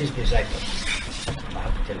 as his disciple.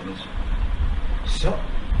 Mahaprabhu tell me so.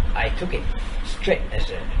 I took it straight as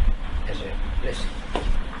a blessing.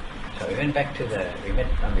 So we went back to we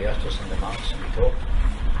met Ambiyastas and the monks and we talked.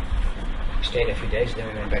 We stayed a few days, then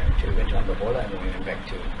we went to Ambabola and then we went back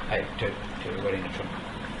to Varinatrum.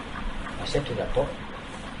 I said to the Pope,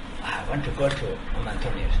 I want to go to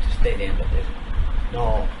Antonius to stay there in the desert.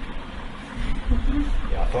 No,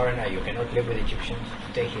 you are a foreigner, you cannot live with Egyptians,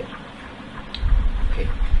 stay here. Okay,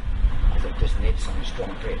 I thought this needs some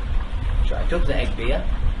strong prayer. So I took the egg beer,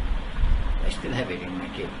 I still have it in my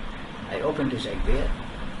cave. I opened this egg beer,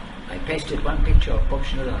 I pasted one picture of Pope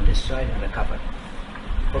Shenouda on this side on the cover.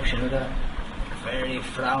 Pope Shenouda very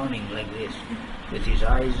frowning like this, with his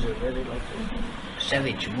eyes very like a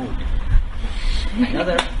savage mood.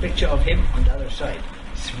 Another picture of him on the other side,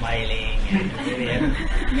 smiling and very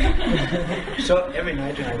happy. So every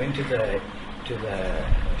night when I went to the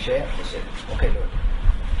chair, I said, okay Lord,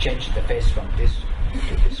 change the face from this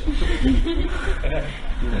to this one.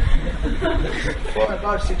 For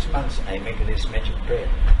about 6 months I make this magic prayer.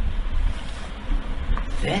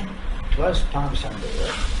 Then it was Palm Sunday,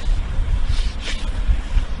 right?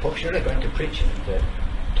 Pope Shenouda going to preach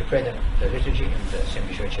to pray the liturgy in the St.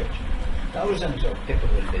 Bishop Church. Thousands of people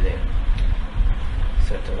will be there.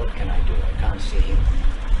 So what can I do? I can't see him.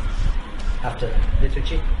 After the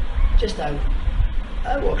liturgy, just I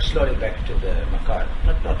walk slowly back to the Makar,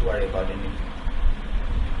 not worry about anything.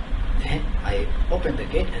 Then I open the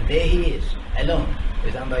gate and there he is, alone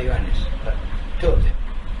with Amba Ioannis, but two of them.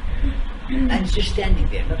 And just standing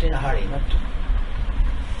there, not in a hurry, I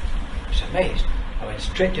was amazed. I went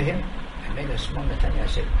straight to him, I made a small Natanya, I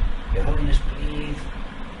said, Your Holiness, please,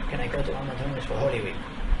 can I go to Amba Ioannis for Holy Week?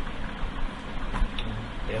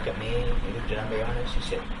 He looked at me, he looked at Amba Ioannis, he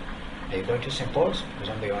said, are you going to St. Paul's? Because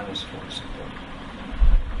Amba Ioannis from St. Paul.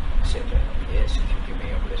 I said, yes, if you give me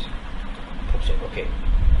your blessing. Pope said, okay,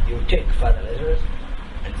 you take Father Lazarus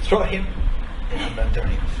and throw him in Amba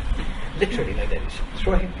Antonius. Literally like that, he said,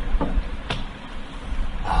 throw him in Amba Antonius.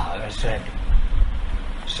 I was so happy.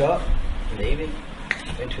 So, in the evening,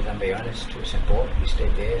 I went with Amba Ioannis to St. Paul. We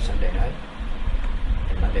stayed there Sunday night.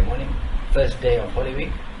 And Monday morning, first day of Holy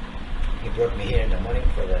Week, he brought me here in the morning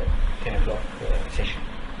for the 10 o'clock session.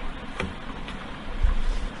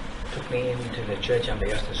 Took me into the church, Amba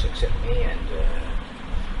Ioannis accepted me, and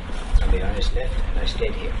Amba Ioannis left, and I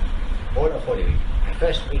stayed here. All of Holy Week. My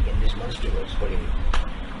first week in this monastery was Holy Week.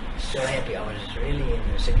 So happy, I was really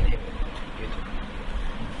in the second heaven. Beautiful.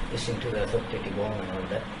 Listening to the Thokte Tigom and all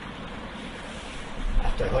that.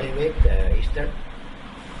 After Holy Week, Easter,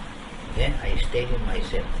 then I stayed in my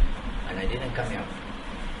cell, and I didn't come out.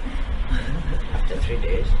 After 3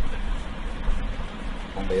 days,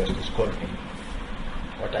 Amba Ioannis called me.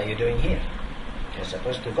 What are you doing here? You're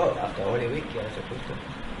supposed to go. After Holy Week, you're supposed to go.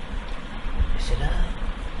 I said,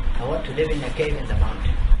 I want to live in a cave in the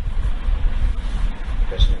mountain.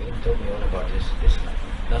 Because Naveen told me all about this life.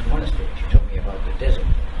 Not monastery, she told me about the desert,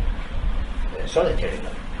 the solitary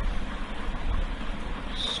life.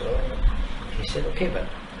 So he said, okay, but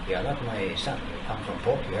you are not my son. You come from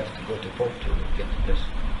Pope, you have to go to Pope to get the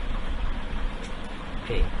blessing.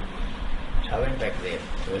 Okay. So I went back there.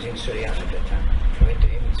 It was in Suryan at that time. I went to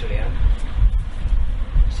him in Suryan.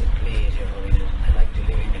 I said, please, Your Holiness, I'd like to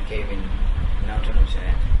live in a cave in the mountain of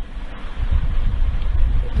Suryan.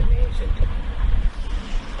 He looked at me and said,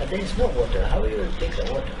 but there is no water. How will you take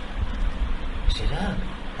the water? He said,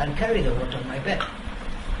 I'll carry the water on my back.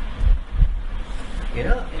 You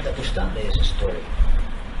know, in the Bustan there is a story.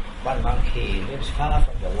 One monk, he lives far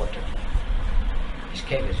from the water. His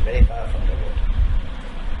cave is very far from the water.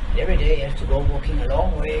 And every day he has to go walking a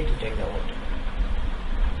long way to take the water.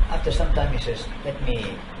 After some time he says, let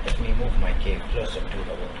me move my cave closer to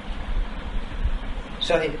the water.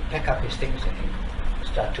 So he pack up his things and he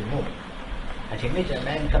start to move. And he meet a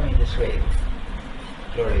man coming this way,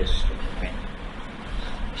 glorious looking man.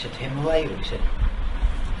 He said to him, who are you? He said,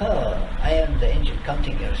 oh, I am the angel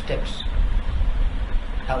counting your steps.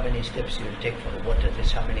 How many steps you will take for the water,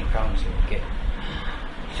 this how many crowns you will get.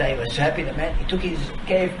 So he was so happy, the man, he took his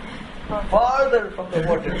cave farther from the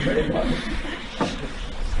water, very far.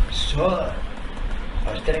 So,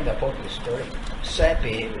 I was telling the Pope this story, so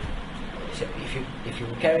happy, he said, if you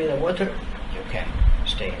carry the water, you can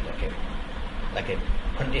stay in the cave, like a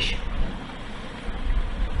condition.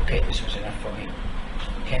 Okay, this was enough for me.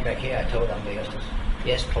 Came back here, I told Autobiography,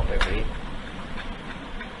 yes, Pope agreed.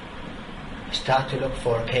 Start to look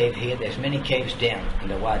for a cave here. There's many caves down in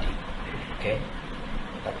the wadi, okay?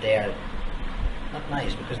 But they are not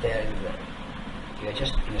nice because they are you are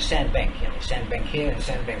just in a sandbank. You know, a sandbank here and a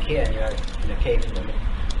sandbank here, and you are in a cave in the middle.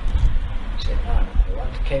 I said, no, I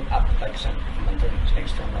want a cave up like some mountain,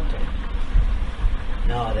 next to a mountain.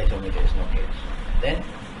 No, they told me there is no caves. Then,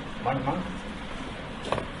 one monk,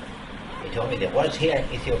 he told me there was here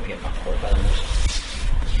in Ethiopia, called Father Lazarus.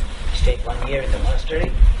 He stayed 1 year in the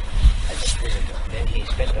monastery. I just visited. Then he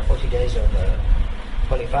spent the 40 days of the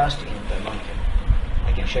holy fast in the mountain.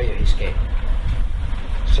 I can show you his cave.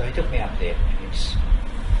 So he took me up there.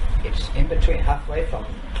 It's in between, halfway from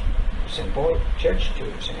St. Paul Church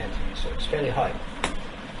to St. Anthony, so it's fairly high.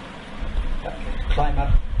 But you have to climb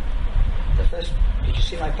up. The first, did you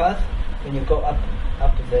see my path? When you go up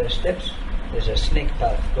the steps, there's a snake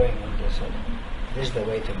path going on the side. This is the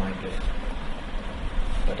way to my place.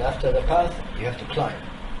 But after the path, you have to climb.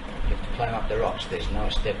 You have to climb up the rocks. There's no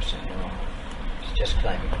steps and no, it's just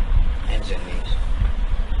climbing, hands and knees.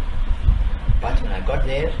 But when I got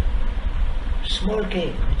there, small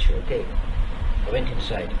cave, natural cave, I went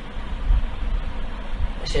inside.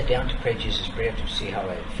 I sat down to pray Jesus' prayer to see how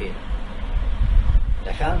I feel. And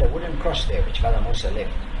I found a wooden cross there which Father Musa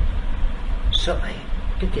left. So I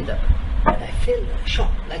picked it up and I felt a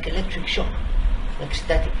shock, like electric shock, like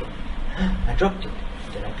static. I dropped it.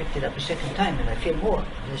 Then I picked it up a second time and I feel more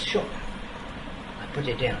of this shock. I put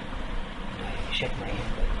it down and I shake my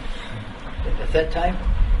hand. Then the third time,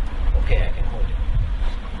 okay, I can hold it.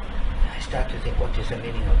 And I start to think, what is the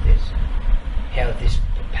meaning of this? How this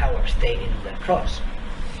power stay in the cross?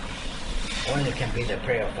 Only can be the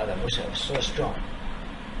prayer of Father Musa. It was so strong.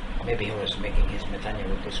 Maybe he was making his metania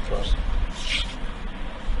with this cross.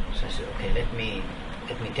 So I said, okay, let me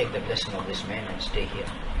take the blessing of this man and stay here.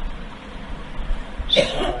 So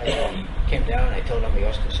I came down, I told him,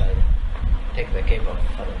 I take the cave of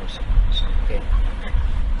Father Musa. So, okay.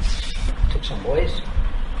 Took some boys,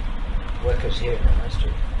 workers here in the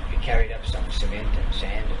monastery. We carried up some cement and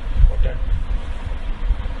sand and water.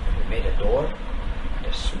 And we made a door and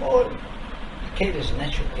a small, the cave is a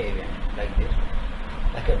natural cave, like this,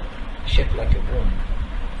 shaped like a room,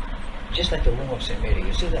 just like the womb of St. Mary.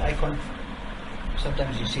 You see the icon?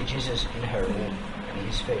 Sometimes you see Jesus in her womb and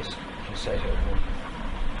his face inside her womb.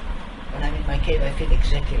 When I'm in my cave, I feel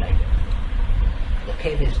exactly like that. The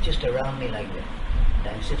cave is just around me like that. And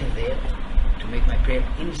I'm sitting there to make my prayer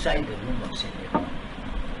inside the room of St. Mary.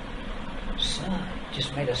 So I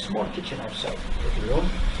just made a small kitchen outside, little room.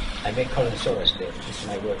 I make colonsoras there. This is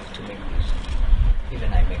my work to make this.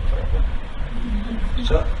 Even I make for a room.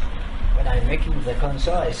 So when I'm making the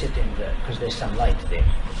colonsora, I sit in because there's some light there.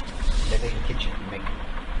 In the little kitchen,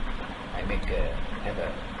 I have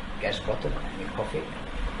a gas bottle, I make coffee.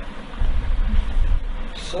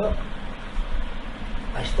 So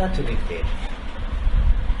I start to live there.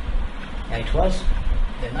 Now it was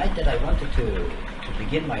the night that I wanted to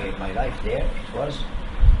begin my life there. It was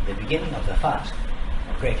the beginning of the fast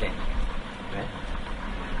of Great Lent, right?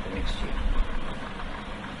 The next year.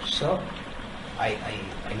 So I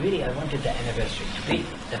wanted the anniversary to be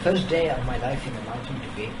the first day of my life in the mountain, to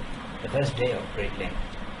be the first day of Great Lent.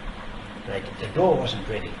 Right? The door wasn't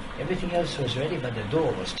ready. Everything else was ready, but the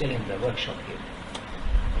door was still in the workshop here.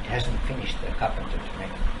 It hasn't finished, the carpenter to make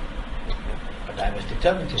it. But I was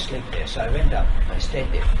determined to sleep there, so I went up. I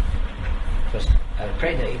stayed there. First, I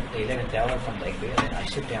prayed the 11th hour from the Igbe, and then I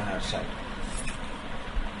sit down outside.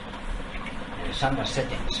 And the sun was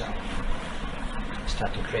setting, so I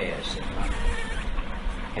start to pray. I said, Mom,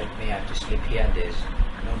 help me, I have to sleep here, and there's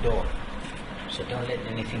no door. So don't let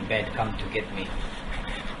anything bad come to get me.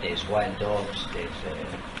 There's wild dogs, there's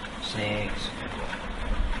snakes,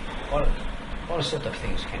 all sorts of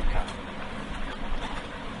things can come.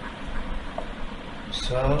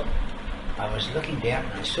 So I was looking down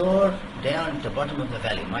and I saw down at the bottom of the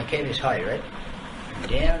valley, my cave is high, right?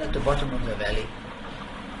 Down at the bottom of the valley,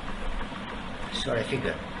 I saw a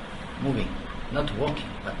figure moving, not walking,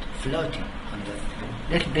 but floating on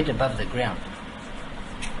the little bit above the ground.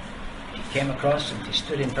 He came across and he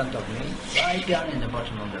stood in front of me, right down in the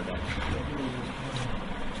bottom of the valley.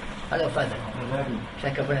 Hello, Father.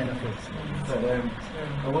 شكرا لك. سلام.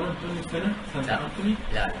 أولا أنتوني سنة؟ سنة أنتوني؟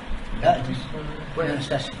 لا لا أبونا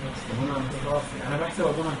أنستاسيوس. أبونا أنستاسيوس. أنا بحسب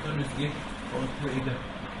أبونا أنتونيوس جه قلت له إيه ده؟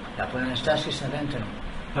 لا أبونا أنستاسيوس سان أنتوني.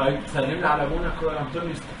 طيب سلمنا على أبونا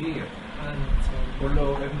أنتونيوس كتير. قول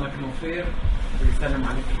له ابنك نوفير بيسلم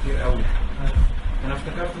عليك كتير قوي. أنا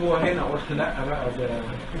افتكرت هو هنا قلت لا بقى ده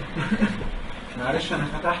معلش أنا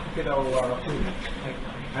فتحت كده وعلى طول.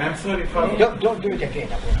 I am sorry, Father. Don't do it again,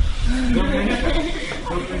 Abuna.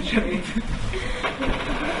 Don't mention it.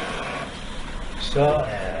 So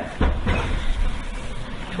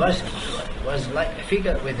it was like a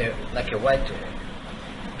figure with like a white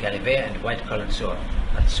galabeah and white colonsor,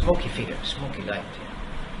 but smoky figure, smoky light.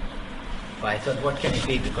 But I thought, what can it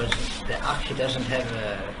be? Because the ark doesn't have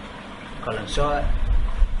a colonsor,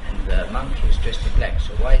 and the monk is dressed in black.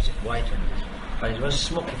 So why is it white? But it was a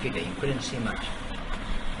smoky figure. You couldn't see much.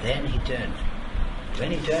 Then he turned. When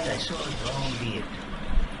he turned, I saw a long beard.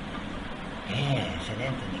 Yeah, St.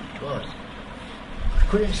 Anthony, it was. I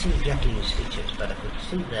couldn't see exactly his features, but I could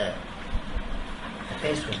see the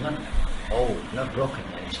face was not old, not broken,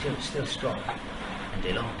 and still strong, and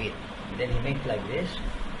the long beard. And then he made like this,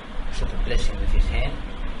 sort of blessing with his hand,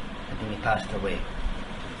 and then he passed away.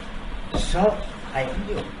 So I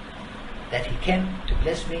knew that he came to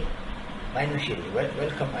bless me, Mainushiri,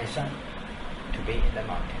 welcome my son to be in the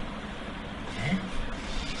mountain. Eh?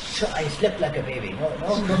 So I slept like a baby.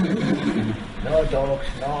 No dogs,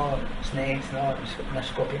 no snakes, no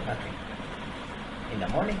scorpion, nothing. In the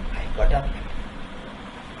morning, I got up and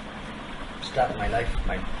started my life.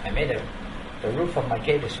 I made the roof of my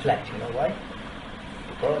cave is flat. You know why?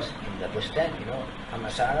 Because in the Bustan, you know,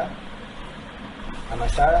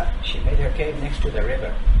 Amasara, she made her cave next to the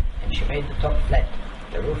river, and she made the top flat,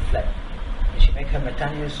 the roof flat. And she make her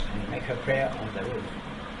matanias and make her prayer on the roof.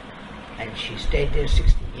 And she stayed there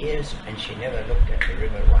 60 years and she never looked at the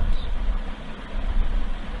river once.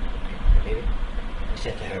 Believe it? I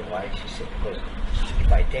said to her, why? She said, because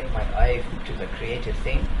if I take my eye to the creative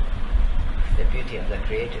thing, the beauty of the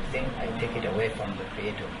creative thing, I take it away from the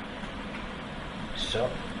creator. So,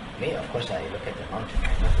 me, of course, I look at the mountain.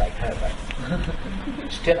 I'm not like her,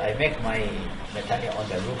 but still I make my matania on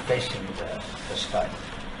the roof facing the sky.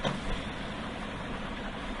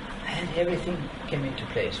 And everything came into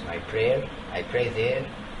place. My prayer, I pray there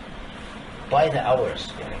by the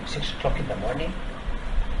hours. 6 o'clock in the morning,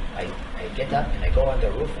 I get up and I go on the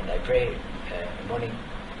roof and I pray morning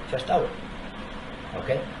first hour.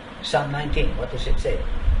 Okay? Psalm 19, what does it say?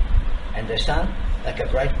 And the sun, like a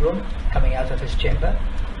bridegroom coming out of his chamber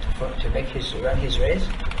to run his race,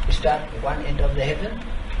 he starts at one end of the heaven,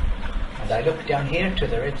 and I look down here to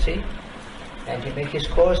the Red Sea, and he makes his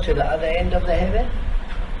course to the other end of the heaven,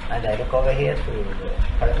 and I look over here to the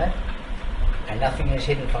pyramid, and nothing is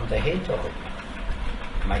hidden from the heat, or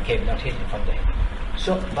my cave not hidden from the heat.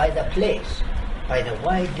 So by the place, by the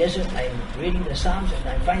wide desert, I'm reading the Psalms and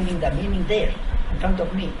I'm finding the meaning there, in front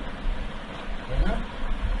of me. You know?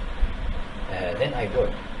 Then I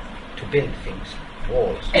work to build things,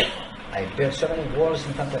 walls. I built so many walls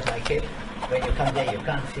in front of my cave. When you come there, you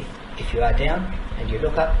can't see. If you are down and you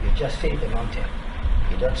look up, you just see the mountain.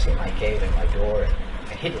 You don't see my cave and my door.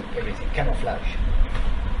 I hid it, everything, camouflage.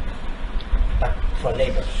 But for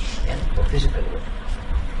labor, yeah, for physical work.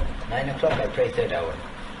 9 o'clock I pray third hour.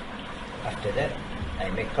 After that I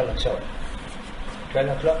make column soul.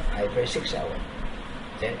 12 o'clock I pray 6 hour.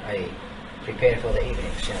 Then I prepare for the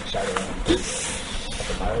evening, start around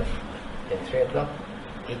tomorrow. Then 3 o'clock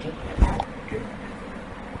eating and drink.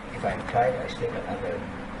 If I'm tired I sleep another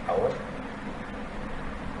hour.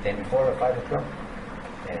 Then 4 or 5 o'clock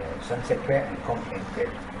sunset prayer and compliment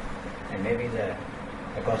prayer. And maybe the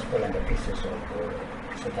gospel and the pieces of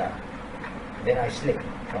Satan. Then I sleep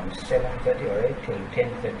from 7:30 or 8 till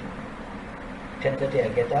 10:30. 10:30 I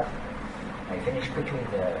get up, I finish quickly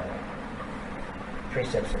the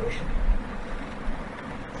priest absolution.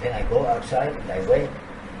 Then I go outside and I wait.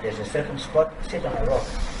 There's a certain spot, sit on a rock.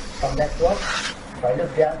 From that rock, if I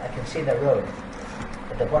look down, I can see the road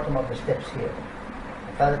at the bottom of the steps here.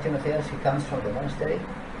 And Father Timotheus, he comes from the monastery,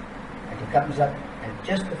 and he comes up, and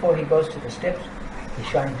just before he goes to the steps, he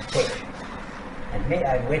shines torch. And me,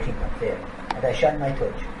 I'm waiting up there, and I shine my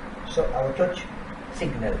torch. So our church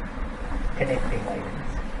signal connecting like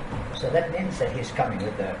this. So that means that he's coming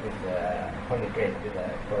with the holy bread, with the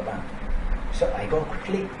Korban. So I go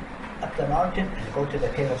quickly up the mountain and go to the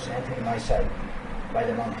cave of St. Anthony my side, by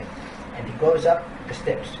the mountain. And he goes up the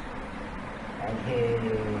steps. And he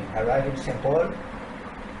arrives in St. Paul.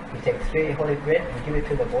 He takes 3 holy bread and give it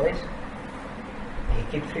to the boys. He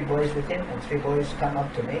keeps 3 boys with him, and 3 boys come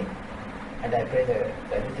up to me, and I pray the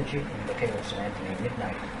liturgy in the cave of St. Anthony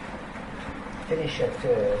midnight. Finish at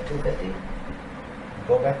 2:30.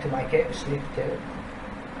 Go back to my cave, sleep till.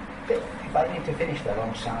 If I need to finish the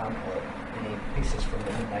long psalm or any pieces from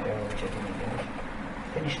the midnight hour which I didn't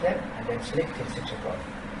finish them, and then sleep till 6 o'clock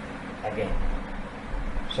again.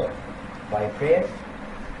 So, by prayer,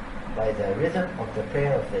 by the rhythm of the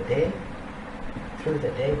prayer of the day, through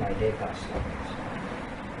the day my day passes like this.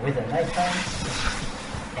 With the night time,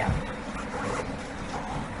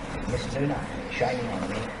 Miss Luna shining on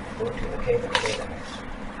me, go to the cave and pray the mass.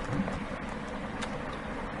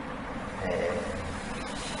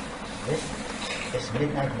 This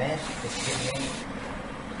midnight mass is giving me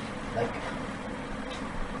like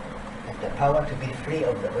the power to be free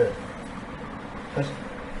of the earth. Because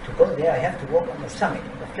to go there I have to walk on the summit,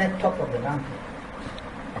 the flat top of the mountain.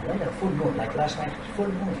 And when the full moon, like last night, was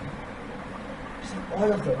full moon. See,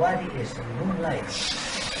 all of the body is in moonlight.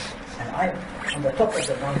 And I'm on the top of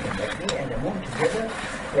the mountain, like me and the moon together,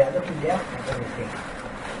 we are looking down at everything.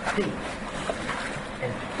 Free.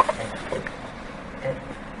 And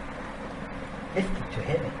lifted to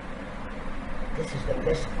heaven. This is the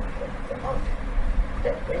blessing of the mountain.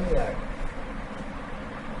 That when you are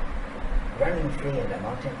running free in the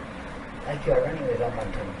mountain, like you are running without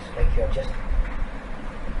mountains, like you are just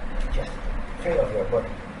free of your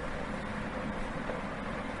body.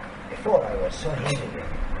 Before I was so heavy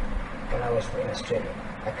when I was in Australia.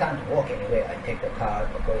 I can't walk anywhere. I take the car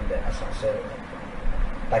or go in the ascensor.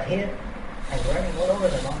 But here, I'm running all over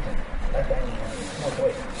the mountain like I'm in a small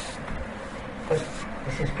boy. Because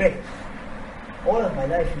this is grace. All of my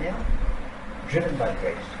life now, driven by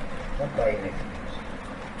grace, not by anything else.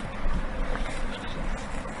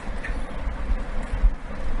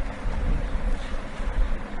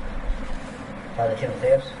 Father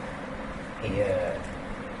Timotheus,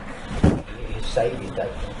 his side is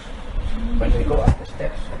like, when we go up the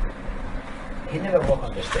steps, he never walk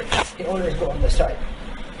on the steps. He always go on the side.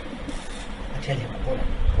 I tell him,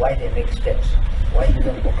 why they make steps? Why you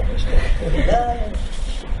don't walk on the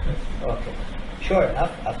steps? Okay. Sure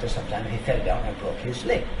enough, after some time he fell down and broke his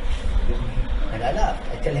leg. And I laughed.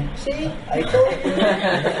 I tell him, see, I told you.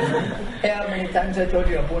 How many times I told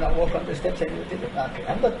you, Abuna, walk on the steps and you didn't. Okay.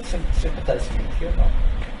 I'm not sympathizing with you, no.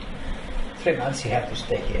 3 months he had to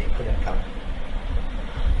stay here, he couldn't come.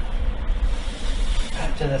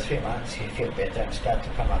 After the 3 months he feel better and start to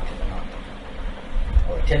come up to the mountain.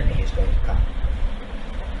 Or tell me he's going to come.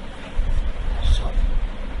 So,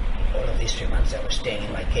 all of these 3 months I was staying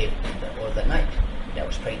in my cave all the night. And I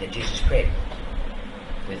was praying the Jesus prayer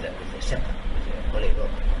with the scepter, with the holy robe.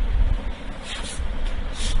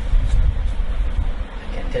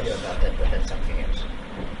 I can tell you about that, but that's something else.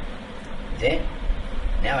 Then,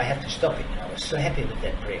 now I have to stop it. I was so happy with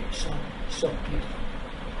that prayer, so beautiful.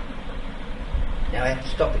 Now I have to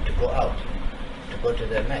stop it to go out, to go to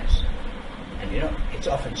the Mass. And you know, it's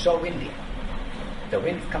often so windy. The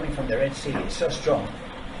wind coming from the Red Sea is so strong.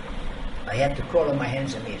 I have to crawl on my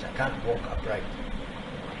hands and knees. I can't walk upright.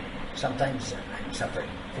 Sometimes I'm suffering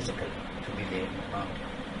physically to be there in the mountain.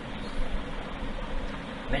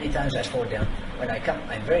 Many times I fall down. When I come,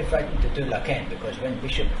 I'm very frightened to do Lacan, because when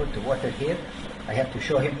Bishop put the water here, I have to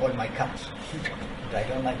show him all my cuts. But I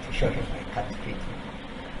don't like to show him my cut feet.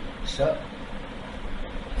 So,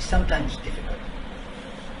 it's sometimes difficult.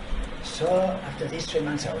 So, after these 3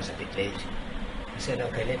 months I was a bit lazy. I said,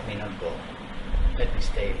 okay, let me not go. Let me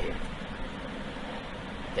stay here.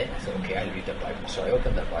 Then I thought, okay, I'll read the Bible. So I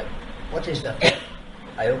opened the Bible. What is the...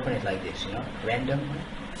 I open it like this, you know, random.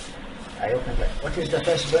 I open it. What is the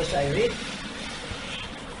first verse I read?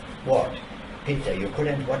 What? Peter, you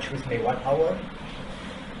couldn't watch with me 1 hour?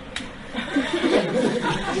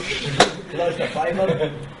 Close the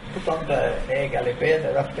Bible, put on the Galilea,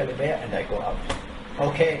 the rough Galilea, and I go out.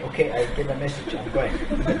 Okay, I give a message, I'm going.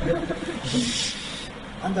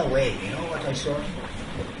 On the way, you know what I saw?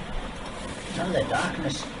 On the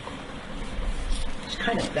darkness, it's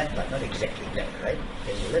kind of black, but not exactly black, right?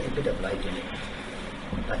 There's a little bit of light in it.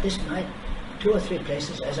 But this night, 2 or 3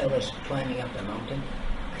 places, as I was climbing up the mountain,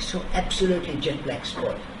 I saw absolutely jet black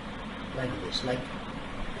spot, like this. Like,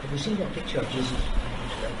 have you seen that picture of Jesus?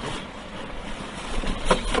 Like this.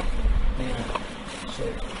 Yeah. So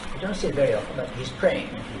you don't see it very often, but he's praying.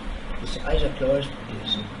 His eyes are closed.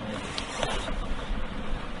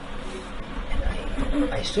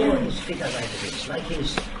 And I saw his figure like this,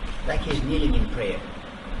 like he's kneeling in prayer.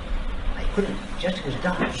 I couldn't, just it was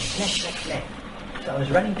dark, flash. So I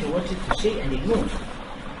was running towards it to see, and it moved.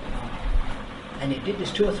 And it did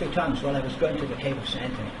this 2 or 3 times while I was going to the cave of St.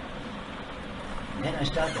 Anthony. And then I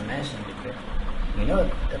started the Mass and the prayer. You know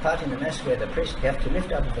the part in the Mass where the priest, you have to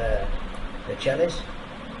lift up the chalice,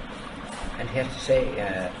 and he has to say,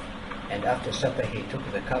 and after supper he took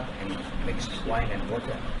the cup and mixed wine and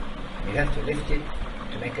water. You have to lift it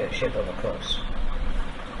to make a shape of a cross.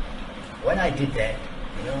 When I did that,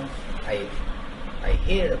 you know, I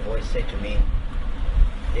hear a voice say to me,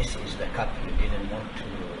 "This is the cup you didn't want to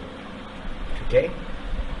take."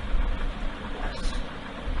 I was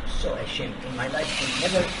so ashamed. In my life I've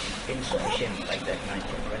never been so ashamed like that night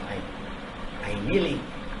when I nearly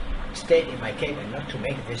stayed in my cave and not to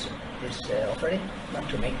make this offering, not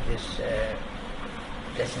to make this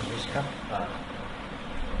blessing, this cup.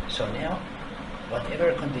 So now,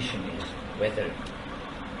 whatever condition is, whether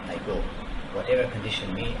I go, whatever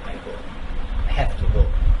condition me, I go. I have to go.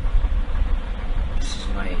 This is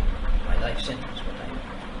my life sentence.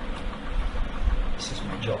 This is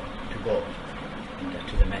my job, to go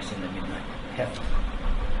to the Mass in the midnight. I have to,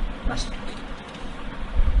 must.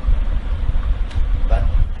 But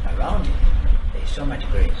around it, there is so much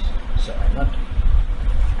grace. So I'm not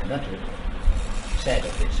really sad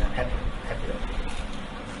of this. I'm happy of it.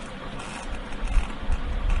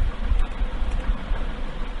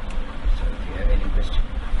 So if you have any question,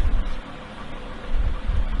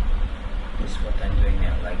 this is what I'm doing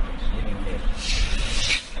now, like this, living there.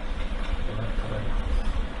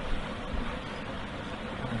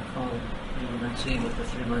 Father, you were mentioning with the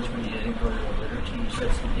 3 months when you didn't go to the liturgy, you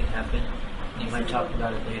said something happened. You might talk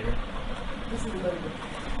about it later.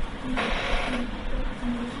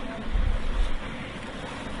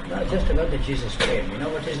 No, just about the Jesus prayer. You know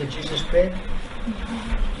what is the Jesus prayer?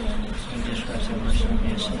 Jesus Christ, have mercy on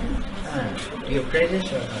me, a sinner. Do you pray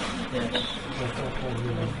this or not? Yes.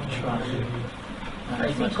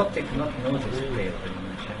 I think Coptic do not know this prayer very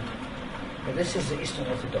much. But this is the Eastern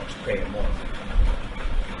Orthodox prayer more.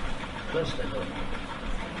 Close the door.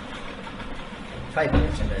 5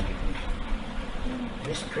 minutes and I'll be finished.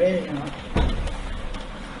 This prayer, you know,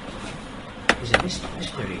 is a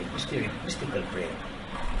mystical prayer.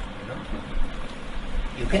 You know,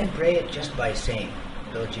 you can pray it just by saying,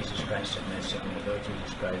 "Lord Jesus Christ, have mercy on me. Lord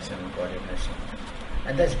Jesus Christ, Son of God, have mercy on me."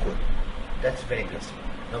 And that's good. That's very blessed.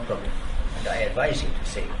 No problem. And I advise you to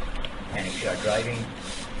say it. And if you are driving,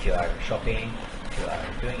 if you are shopping, if you are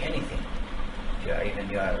doing anything, if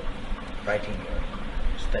you are writing your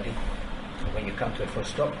study, so when you come to a full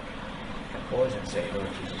stop, you can pause and say,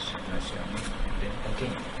 "Lord Jesus, have mercy on me." Then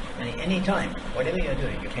continue. And any time, whatever you're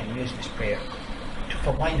doing, you can use this prayer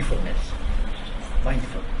for mindfulness.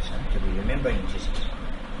 To be remembering Jesus.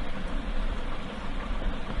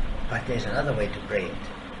 But there's another way to pray it,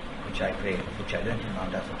 which I learned in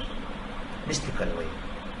Mount Athos. Mystical way.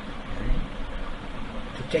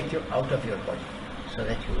 To take you out of your body, so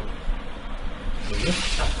that you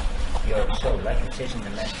lift up your soul, like it says in the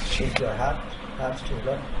Mass, "Lift your hearts to the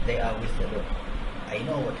Lord, they are with the Lord." I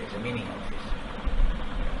know what is the meaning of this.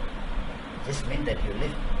 This means that you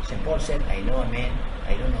lift. St. Paul said, "I know a man,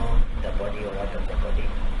 I don't know the body or out of the body,"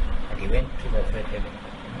 and he went to the third heaven.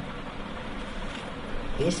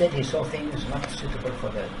 He said he saw things not suitable for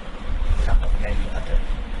the Son of Man to utter.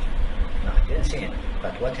 No, I didn't say anything.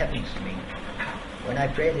 But what happens to me, when I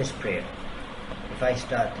pray this prayer, if I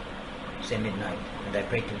start, say midnight, and I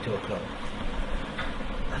pray till 2 o'clock,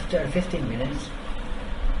 after 15 minutes,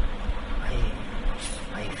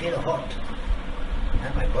 I feel hot.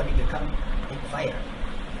 And my body becomes like fire.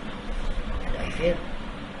 And I feel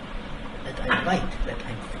that I'm light, that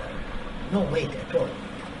I'm no weight at all.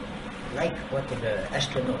 Like what the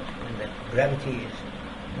astronaut, when the gravity is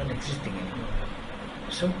not existing anymore.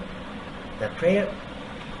 So the prayer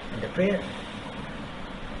is the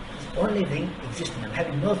only thing existing. I'm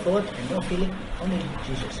having no thought and no feeling, only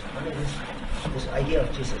Jesus, only this idea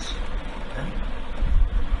of Jesus.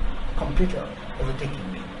 Completely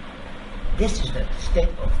overtaking me. This is the state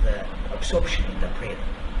of the absorption in the prayer,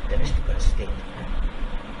 the mystical state.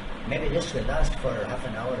 Maybe this will last for half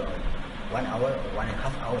an hour or 1 hour or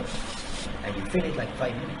 1.5 hours. And you feel it like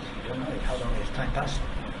 5 minutes. You don't know how long is time passed.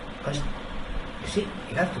 Because, you see,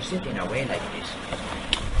 you have to sit in a way like this.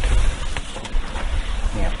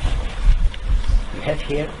 Yeah. You have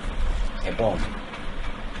here a bone.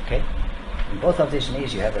 Okay? In both of these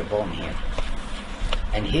knees you have a bone here.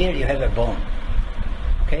 And here you have a bone.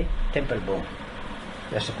 Okay? Temple bone.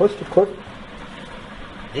 You are supposed to put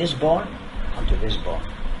this bone onto this bone,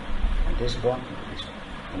 and this bone onto this bone.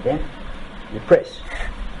 And then you press,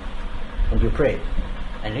 and you pray.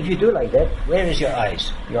 And if you do like that, where is your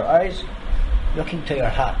eyes? Your eyes looking to your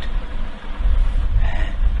heart.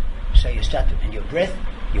 So you start to, and your breath,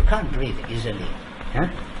 you can't breathe easily. Huh?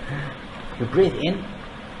 You breathe in,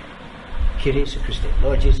 Kyrie Christ,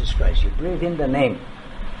 Lord Jesus Christ. You breathe in the name,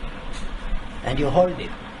 and you hold it,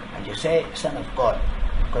 and you say, Son of God.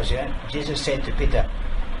 Because Jesus said to Peter,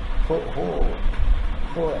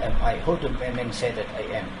 who am I? Who do men say that I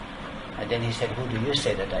am? And then he said, who do you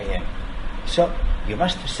say that I am? So you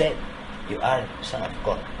must say you are Son of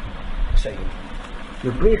God. So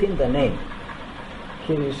you breathe in the name,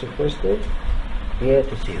 Kyrie Christ, here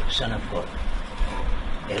to see you, Son of God.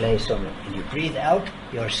 And you breathe out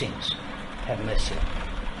your sins. Have mercy.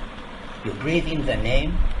 You breathe in the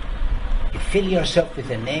name. You fill yourself with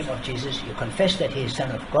the name of Jesus. You confess that He is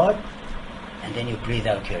Son of God, and then you breathe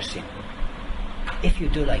out your sin. If you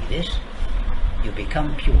do like this, you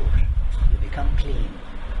become pure. You become clean.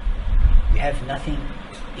 You have nothing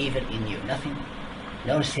evil in you. Nothing,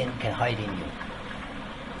 no sin can hide in you.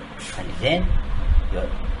 And then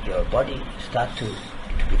your body starts to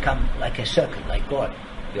become like a circle, like God.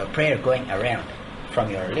 Your prayer going around from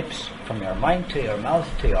your lips, from your mind to your mouth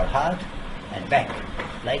to your heart and back,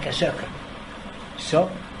 like a circle. So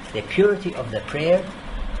the purity of the prayer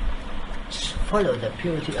follow the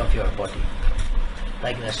purity of your body,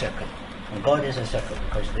 like the circle. And God is a circle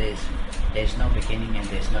because there is no beginning and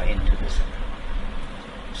there is no end to the circle.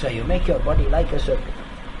 So you make your body like a circle,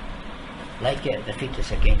 like the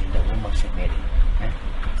fetus again in the womb of St. Mary.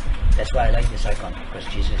 That's why I like this icon, because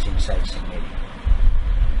Jesus is inside St. Mary.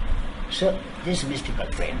 So this is mystical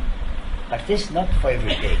prayer, but this is not for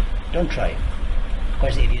every day. Don't try it,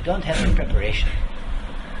 because if you don't have the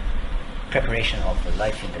preparation of the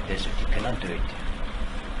life in the desert, you cannot do it.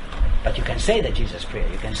 But you can say the Jesus prayer.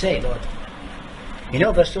 You can say, Lord, you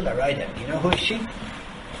know Vasula Ryder. You know who is she?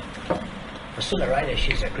 Vasula Ryder.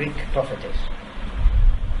 She's a Greek prophetess.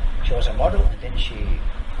 She was a model, and then she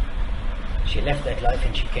left that life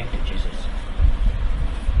and she came to Jesus.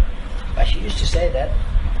 But she used to say that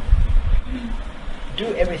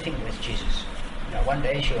do everything with Jesus. Now, one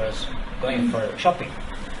day she was going for shopping.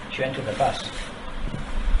 She went to the bus.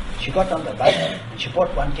 She got on the bus and she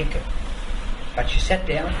bought one ticket. But she sat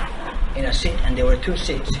down in a seat, and there were two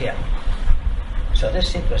seats here. So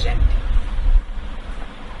this seat was empty.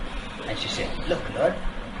 And she said, look, Lord,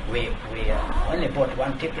 we only bought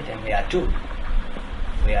one ticket and we are two.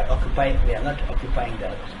 We are not occupying the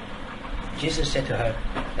others. Jesus said to her,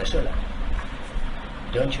 Vasula,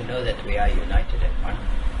 don't you know that we are united at one?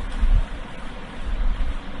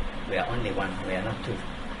 We are only one, we are not two.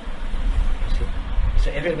 You see?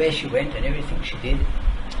 So everywhere she went and everything she did,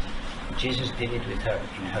 Jesus did it with her,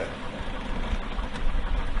 in her.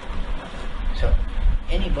 So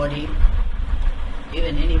anybody,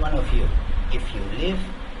 even any one of you, if you live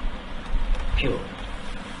pure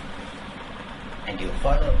and you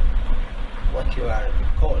follow what you are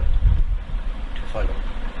called to follow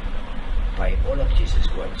by all of Jesus'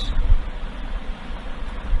 words.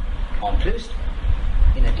 En plus,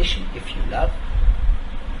 in addition, if you love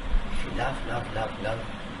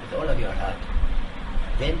with all of your heart,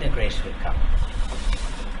 then the grace will come.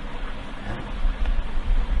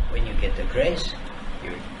 When you get the grace,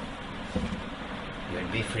 you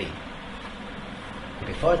will be free.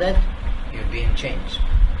 Before that, you'll be in chains.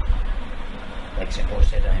 Like St. Paul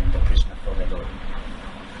said, I am the prisoner for the Lord.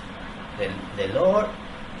 The Lord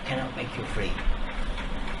cannot make you free.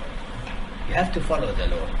 You have to follow the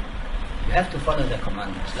Lord. You have to follow the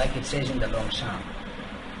commandments, like it says in the long psalm.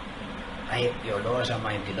 Your laws are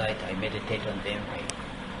my delight, I meditate on them.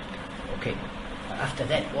 Okay, but after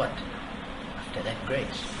that, what? After that,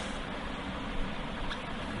 grace.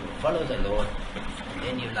 You follow the Lord, and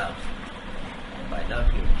then you love. And by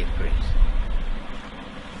love, you will get grace.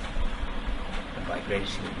 And by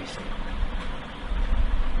grace, you will be saved.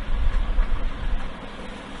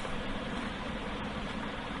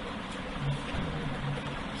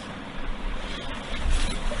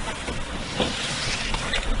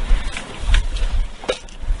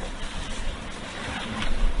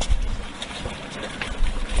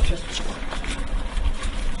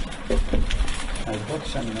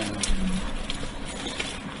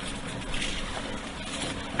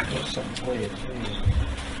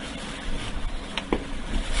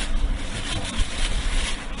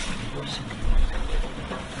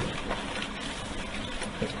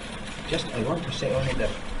 I want to say only the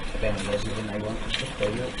remedies, and I want to show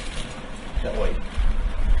you the oil.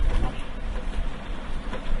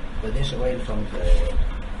 But this oil from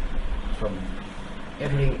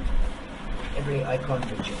every icon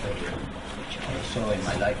which I saw in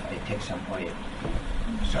my life, I take some oil.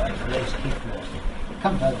 So I always keep.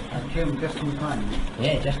 Come, Father. I came just in time.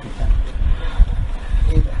 Yeah, just in time.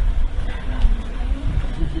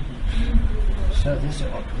 So this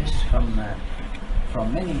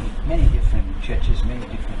from many different churches, many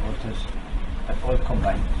different altars, but all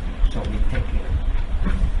combined. So we take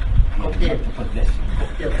multiple blessings.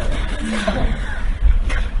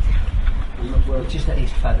 Which is the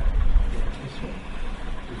East Father. Yeah.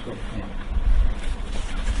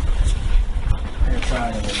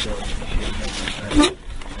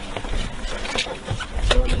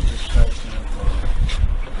 Lord Jesus Christ,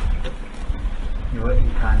 you were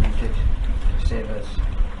incarnated to save us.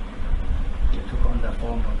 You took on the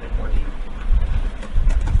form of the body,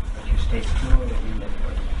 but you stayed pure in that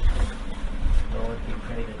body. Lord, we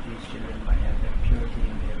pray that these children might have the purity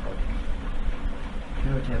in their body,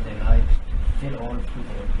 purity of their lives, to fill all through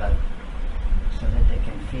their blood, so that they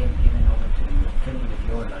can feel given over to you, filled with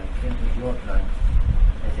your life, filled with your blood.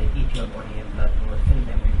 As they eat your body and blood, Lord, fill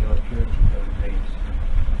them with your purity, your grace.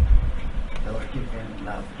 Lord, give them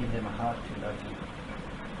love, give them a heart to love you,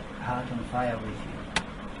 a heart on fire with you,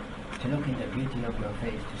 to look in the beauty of your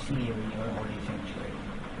face, to see you in your holy sanctuary.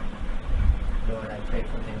 Lord, I pray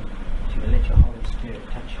for them, that you will let your Holy Spirit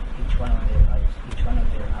touch each one of their lives, each one of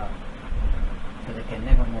their hearts, so they can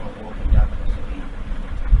never more walk in darkness again.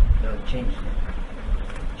 Lord, change them,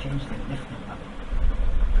 lift them up,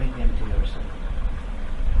 bring them to yourself.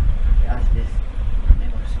 We ask this in the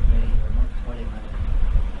name of Mary, your most holy mother,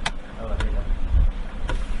 our beloved.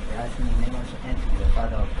 We ask in the name of Anthony, the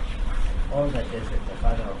father of all the desert, the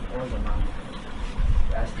father of all the mountains.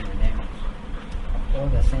 We ask in the name of all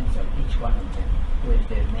the saints of each one of them, who is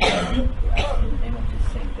their name. We ask in the name of this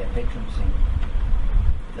saint, their patron saint.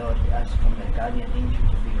 Lord, we ask from the guardian angel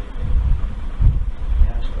to be with them. We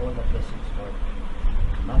ask all the blessings, Lord,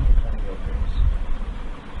 to multiply your grace.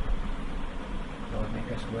 Lord,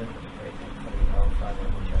 make us worthy to pray for you, our Father,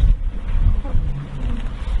 which art in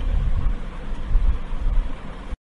heaven.